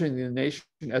reimagining the nation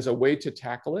as a way to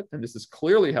tackle it. And this is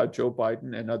clearly how Joe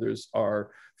Biden and others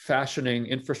are fashioning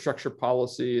infrastructure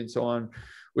policy and so on,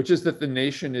 which is that the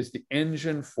nation is the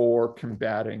engine for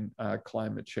combating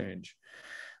climate change.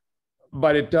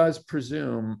 but it does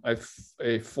presume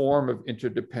a form of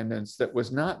interdependence that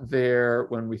was not there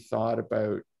when we thought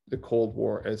about the Cold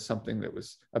War as something that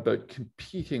was about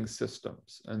competing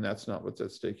systems, and that's not what's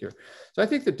at stake here. So I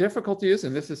think the difficulty is,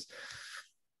 and this is,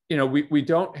 we're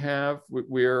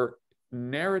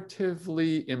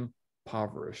narratively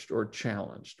impoverished or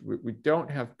challenged. We don't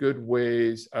have good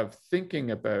ways of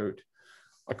thinking about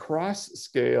across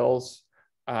scales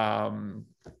and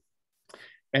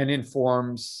in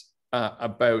forms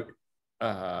about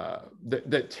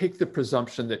that take the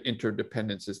presumption that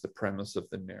interdependence is the premise of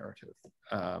the narrative.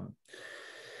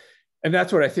 And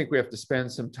that's what I think we have to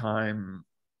spend some time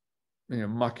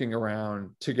mucking around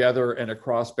together and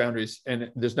across boundaries.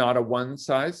 And there's not a one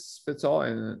size fits all.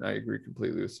 And I agree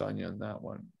completely with Sonja on that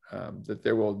one, that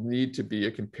there will need to be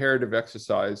a comparative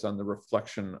exercise on the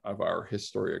reflection of our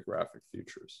historiographic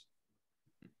futures.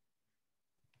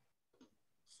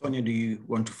 Sonja, do you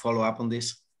want to follow up on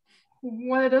this?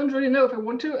 Well, I don't really know if I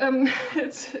want to.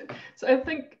 So I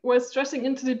think stressing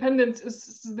interdependence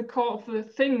is the core of the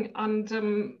thing,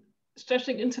 and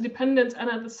stressing interdependence, and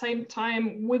at the same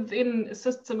time within a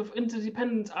system of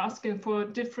interdependence, asking for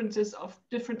differences of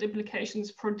different implications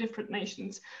for different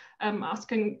nations,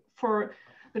 asking for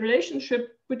the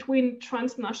relationship between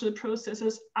transnational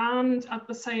processes and at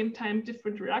the same time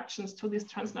different reactions to these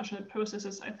transnational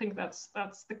processes. I think that's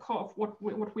the core of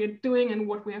what we are doing and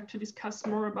what we have to discuss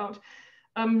more about.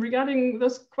 Regarding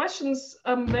those questions,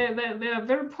 they are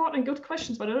very important and good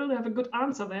questions, but I don't have a good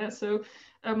answer there. So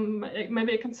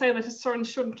maybe I can say that historians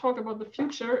shouldn't talk about the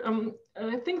future.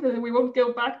 I think that we won't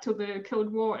go back to the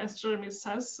Cold War, as Jeremy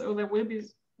says. So there will be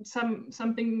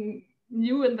something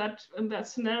new in that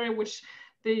scenario, which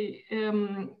the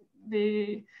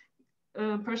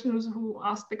person who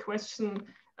asked the question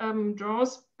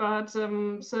draws. But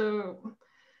so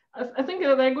I think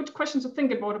they're good questions to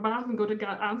think about, but I haven't got an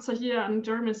answer here, and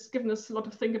Jeremy's given us a lot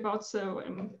to think about, so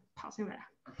I'm passing there.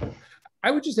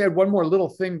 I would just add one more little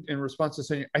thing in response to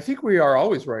saying, I think we are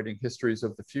always writing histories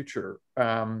of the future.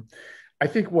 I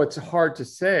think what's hard to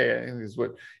say, I think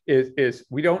is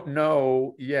we don't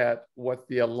know yet what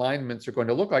the alignments are going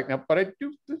to look like now, but I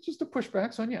do, just to push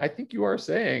back, Sonja, I think you are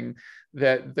saying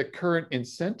that the current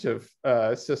incentive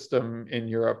system in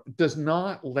Europe does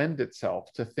not lend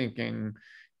itself to thinking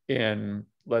in,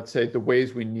 let's say, the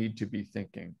ways we need to be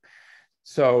thinking.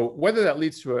 So whether that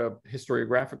leads to a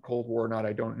historiographic Cold War or not,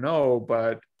 I don't know,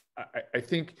 but I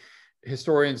think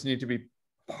historians need to be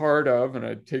part of, and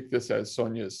I take this as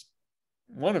Sonja's,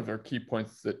 one of their key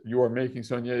points that you are making,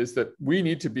 Sonja, is that we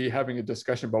need to be having a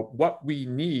discussion about what we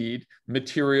need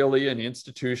materially and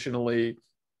institutionally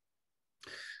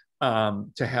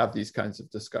to have these kinds of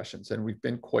discussions. And we've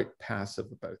been quite passive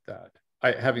about that.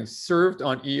 Having served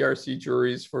on ERC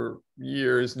juries for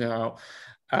years now,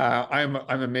 I'm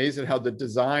amazed at how the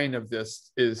design of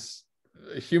this is,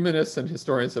 humanists and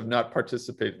historians have not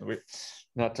participated.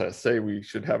 Not to say we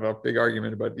should have a big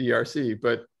argument about ERC,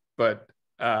 but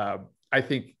I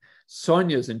think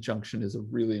Sonja's injunction is a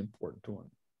really important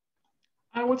one.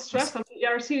 I would stress that the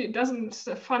ERC doesn't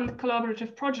fund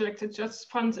collaborative projects, it just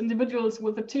funds individuals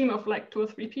with a team of like 2 or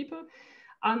 3 people.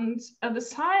 And the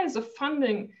size of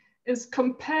funding is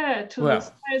compared to the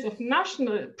size of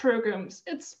national programs,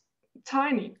 it's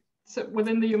tiny, so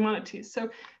within the humanities. So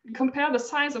compare the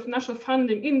size of national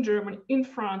funding in Germany, in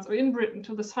France, or in Britain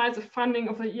to the size of funding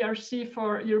of the ERC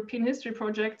for European history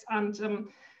projects, and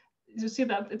you see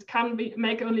that it can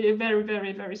make only a very,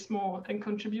 very, very small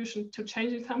contribution to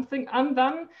changing something, and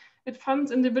then it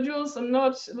funds individuals and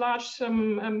not large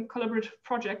collaborative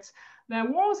projects. There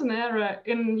was an era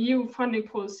in EU funding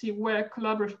policy where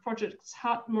collaborative projects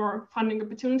had more funding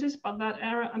opportunities, but that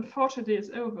era unfortunately is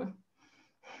over.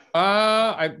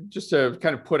 I just to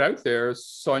kind of put out there,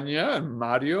 Sonja and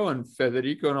Mario and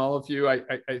Federico and all of you, I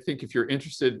think if you're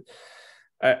interested,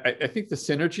 I think the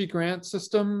Synergy grant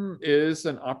system is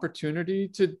an opportunity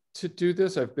to do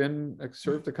this. I've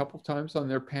served a couple of times on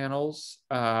their panels.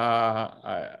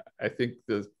 I think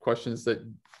the questions that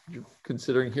you're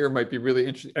considering here might be really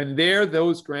interesting. And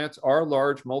those grants are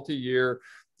large, multi-year.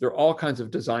 There are all kinds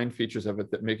of design features of it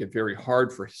that make it very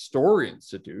hard for historians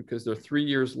to do because they're 3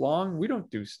 years long. We don't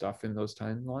do stuff in those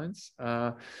timelines.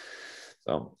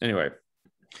 So anyway.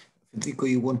 Federico,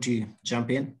 you want to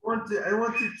jump in? I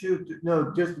wanted to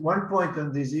know just one point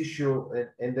on this issue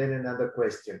and then another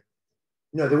question.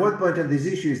 The one point on this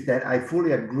issue is that I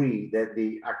fully agree that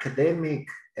the academic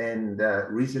and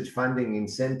research funding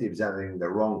incentives are in the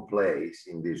wrong place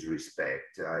in this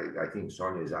respect. I think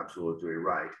Sonja is absolutely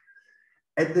right.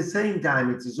 At the same time,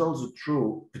 it is also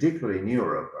true, particularly in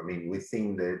Europe, I mean,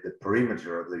 within the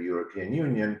perimeter of the European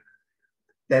Union,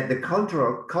 that the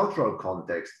cultural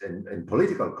context and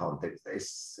political context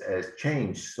has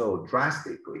changed so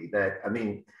drastically that, I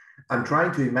mean, I'm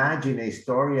trying to imagine a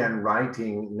historian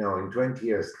writing, you know, in 20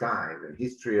 years' time, a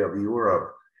history of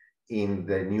Europe in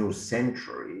the new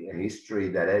century, a history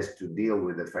that has to deal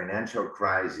with the financial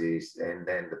crisis and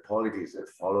then the politics that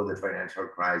follow the financial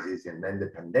crisis and then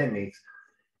the pandemics.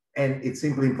 And it's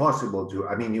simply impossible to,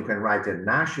 I mean, you can write a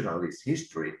nationalist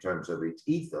history in terms of its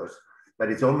ethos, but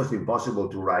it's almost impossible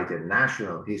to write a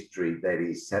national history that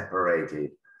is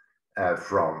separated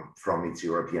from its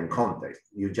European context.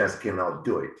 You just cannot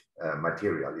do it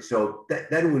materially. So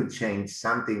that will change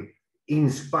something in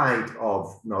spite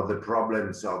of, you know, the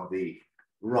problems of the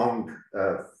wrong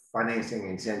financing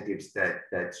incentives that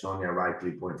Sonja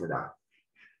rightly pointed out.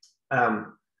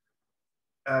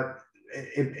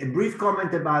 A brief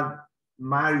comment about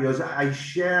Mario's. I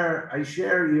share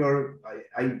your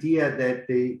idea that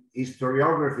the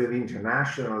historiography of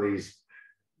internationalism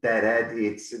that had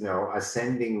its, you know,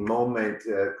 ascending moment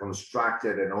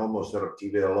constructed an almost sort of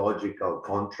teleological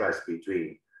contrast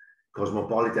between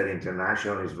cosmopolitan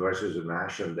internationalism versus a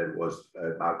nation that was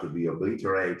about to be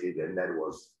obliterated, and that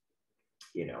was,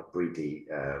 you know, pretty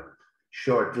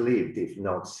short-lived, if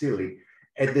not silly.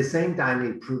 At the same time,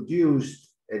 it produced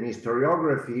an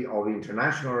historiography of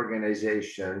international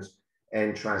organizations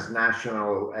and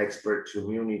transnational expert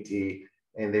community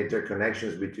and the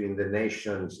interconnections between the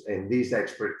nations and this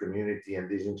expert community and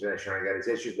these international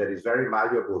organizations that is very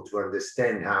valuable to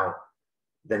understand how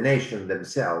the nation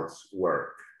themselves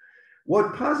work.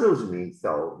 What puzzles me,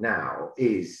 though, now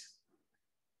is,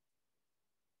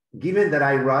 given that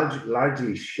I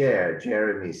largely share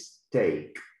Jeremy's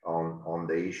take on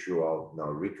the issue of, you know,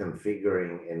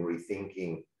 reconfiguring and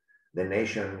rethinking the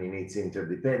nation in its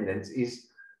interdependence, is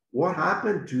what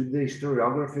happened to the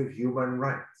historiography of human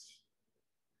rights,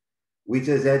 which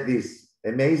has had this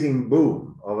amazing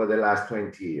boom over the last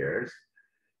 20 years,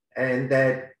 and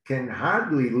that can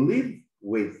hardly live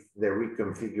with the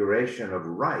reconfiguration of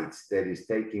rights that is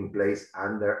taking place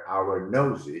under our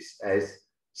noses as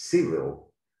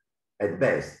civil at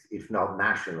best, if not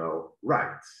national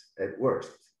rights at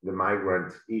worst. The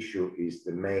migrant issue is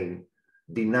the main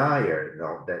denier, you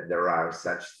know, that there are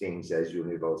such things as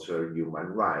universal human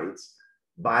rights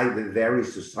by the very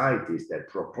societies that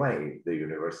proclaim the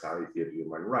universality of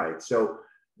human rights. So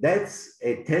that's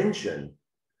a tension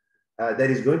that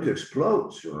is going to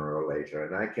explode sooner or later,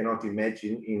 and I cannot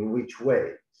imagine in which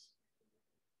way.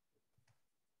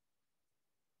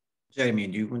 Jeremy,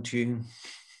 do you want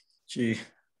to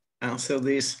answer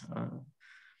this?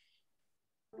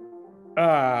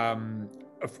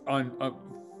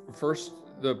 First,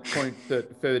 the point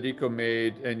that Federico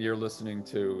made, and you're listening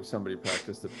to somebody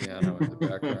practice the piano in the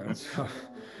background,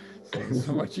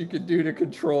 so much you could do to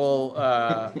control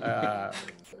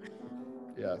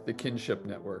yeah, the kinship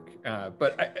network. I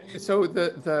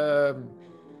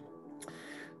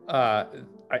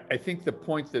think the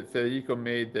point that Federico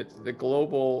made, that the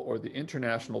global or the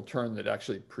international turn that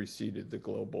actually preceded the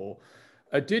global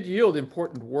did yield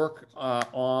important work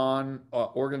on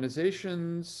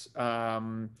organizations,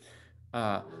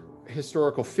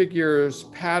 historical figures,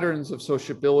 patterns of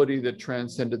sociability that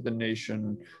transcended the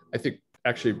nation. I think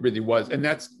actually really was, and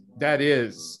that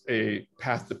is a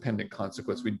path-dependent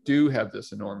consequence. We do have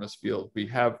this enormous field. We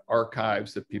have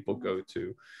archives that people go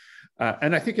to.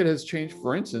 And I think it has changed,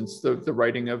 for instance, the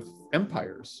writing of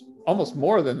empires, almost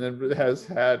more than it has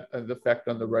had an effect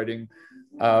on the writing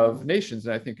of nations.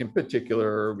 And I think in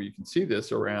particular, we can see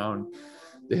this around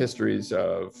the histories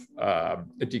of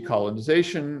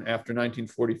decolonization after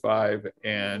 1945,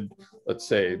 and let's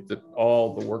say that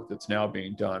all the work that's now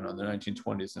being done on the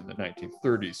 1920s and the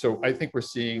 1930s. So I think we're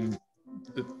seeing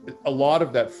a lot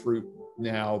of that fruit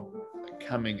now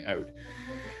coming out.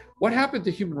 What happened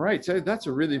to human rights? That's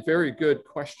a really very good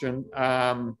question.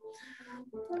 I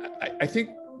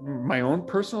think my own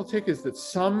personal take is that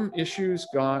some issues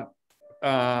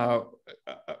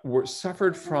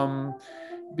suffered from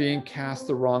being cast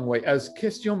the wrong way as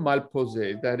question mal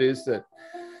posée. That is that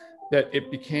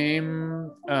it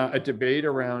became a debate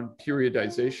around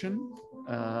periodization.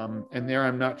 And there,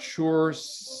 I'm not sure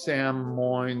Sam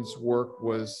Moyne's work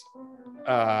was,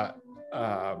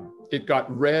 it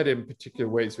got read in particular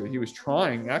ways. So he was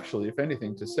trying, actually, if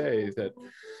anything, to say that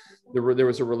there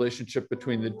was a relationship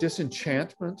between the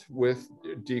disenchantment with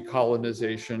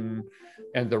decolonization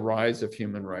and the rise of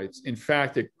human rights. In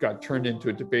fact, it got turned into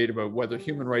a debate about whether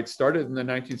human rights started in the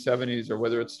 1970s or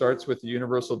whether it starts with the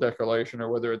Universal Declaration or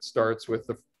whether it starts with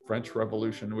the French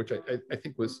Revolution, which I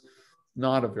think was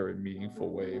not a very meaningful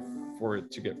way for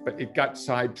it to get, but it got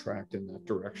sidetracked in that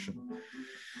direction.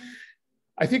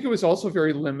 I think it was also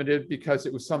very limited because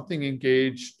it was something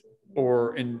engaged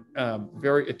or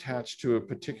very attached to a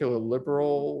particular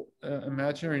liberal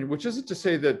imaginary, which isn't to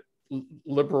say that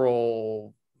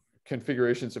liberal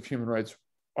configurations of human rights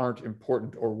aren't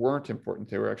important or weren't important.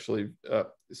 They were actually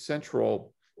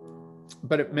central,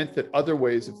 but it meant that other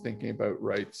ways of thinking about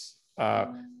rights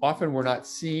often were not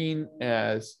seen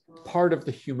as part of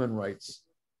the human rights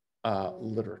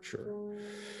literature.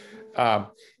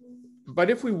 But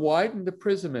if we widen the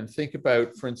prism and think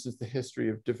about, for instance, the history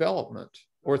of development,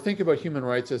 or think about human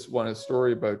rights as a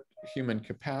story about human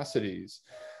capacities,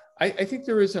 I think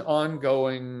there is an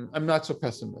ongoing, I'm not so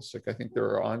pessimistic. I think there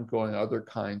are ongoing other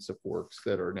kinds of works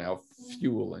that are now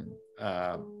fueling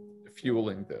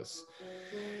this.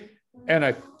 And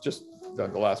I just, the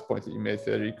last point that you made,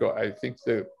 Federico, I think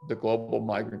the global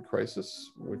migrant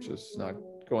crisis, which is not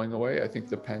going away, I think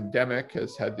the pandemic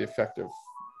has had the effect of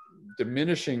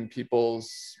diminishing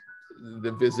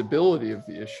the visibility of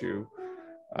the issue.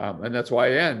 And that's why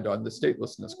I end on the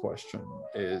statelessness question,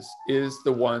 is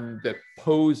the one that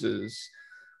poses,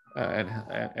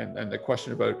 and the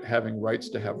question about having rights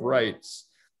to have rights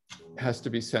has to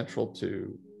be central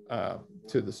to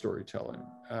the storytelling.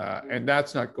 And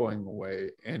that's not going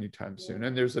away anytime soon.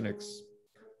 And there's an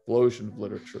explosion of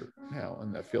literature now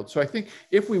in that field. So I think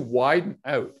if we widen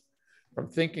out from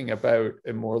thinking about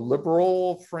a more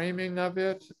liberal framing of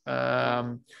it,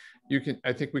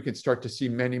 I think we can start to see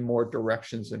many more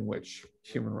directions in which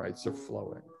human rights are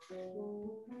flowing.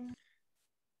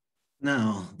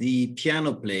 Now, the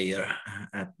piano player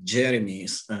at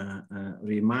Jeremy's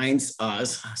reminds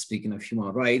us, speaking of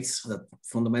human rights, that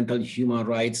fundamental human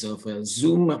rights of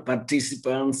Zoom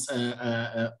participants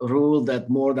rule that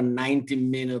more than 90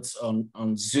 minutes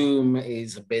on Zoom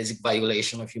is a basic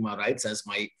violation of human rights, as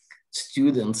my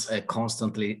students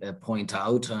constantly point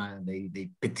out. They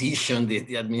petition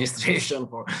the administration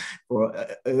for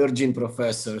urging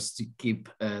professors to keep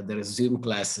their Zoom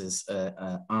classes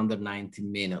under 90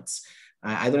 minutes.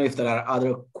 I don't know if there are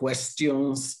other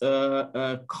questions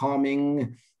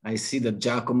coming. I see that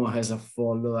Giacomo has a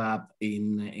follow-up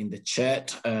in the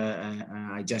chat.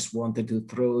 I just wanted to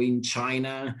throw in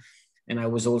China. And I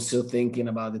was also thinking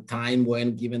about the time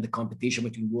when, given the competition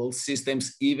between world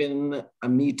systems, even a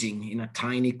meeting in a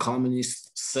tiny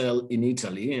communist cell in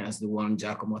Italy, as the one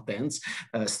Giacomo attends,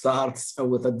 starts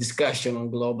with a discussion on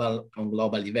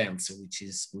global events, which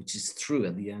is true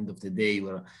at the end of the day.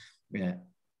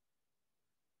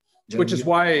 Which is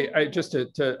why just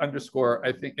to underscore,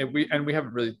 I think, and we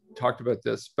haven't really talked about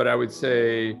this, but I would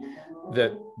say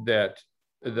that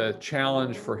the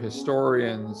challenge for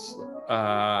historians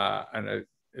and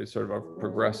a sort of a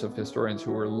progressive historians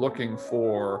who are looking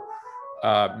for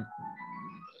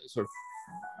sort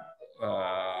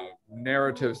of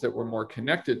narratives that were more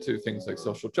connected to things like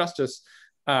social justice,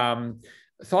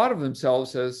 thought of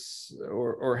themselves as,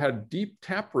 or had deep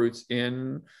taproots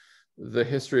in the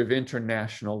history of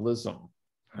internationalism,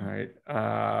 right?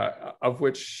 Of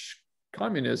which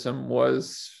communism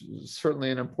was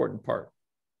certainly an important part.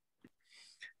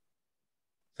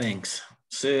 Thanks.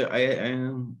 So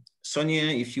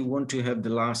Sonja, if you want to have the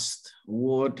last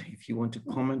word, if you want to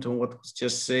comment on what was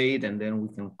just said, and then we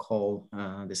can call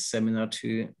the seminar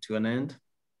to an end.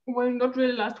 Well, not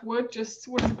really last word, just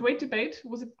was a great debate,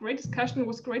 was a great discussion, it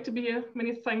was great to be here.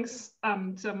 Many thanks,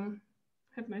 and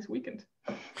have a nice weekend.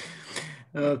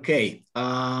 Okay,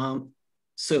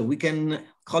 so we can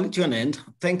call it to an end.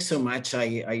 Thanks so much.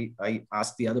 I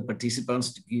asked the other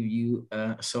participants to give you,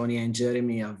 Sonja and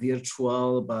Jeremy, a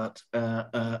virtual but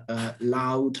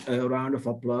loud round of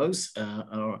applause.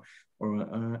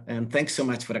 And thanks so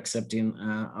much for accepting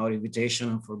our invitation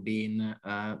and for being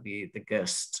the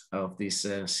guest of this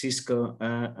Cisco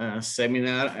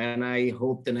seminar. And I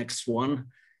hope the next one,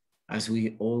 as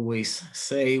we always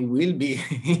say, will be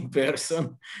in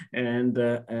person and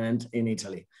in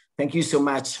Italy. Thank you so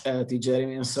much to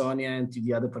Jeremy and Sonja and to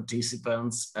the other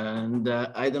participants. And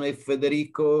I don't know if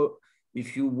Federico,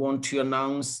 if you want to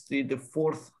announce the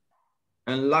fourth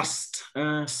and last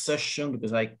session,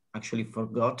 because I actually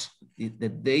forgot the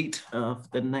date of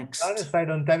the next. Honestly, I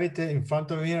don't have it in front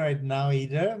of me right now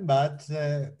either, but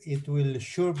it will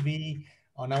sure be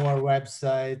on our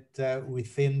website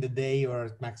within the day, or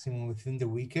at maximum within the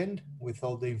weekend, with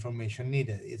all the information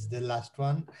needed. It's the last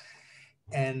one.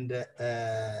 And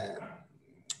yeah,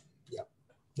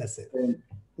 that's it. And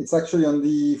it's actually on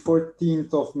the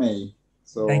 14th of May.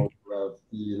 So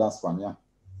the last one, yeah.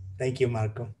 Thank you,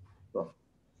 Marco. Sure.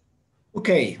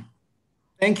 Okay,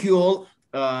 thank you all.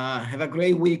 Have a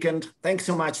great weekend. Thanks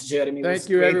so much, Jeremy. Thank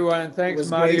you, everyone. Thanks,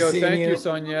 Mario. Thank you,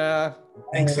 Sonja.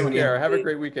 Thanks, Sonja. Have a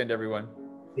great weekend, everyone.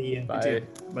 See you. Bye.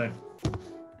 Bye.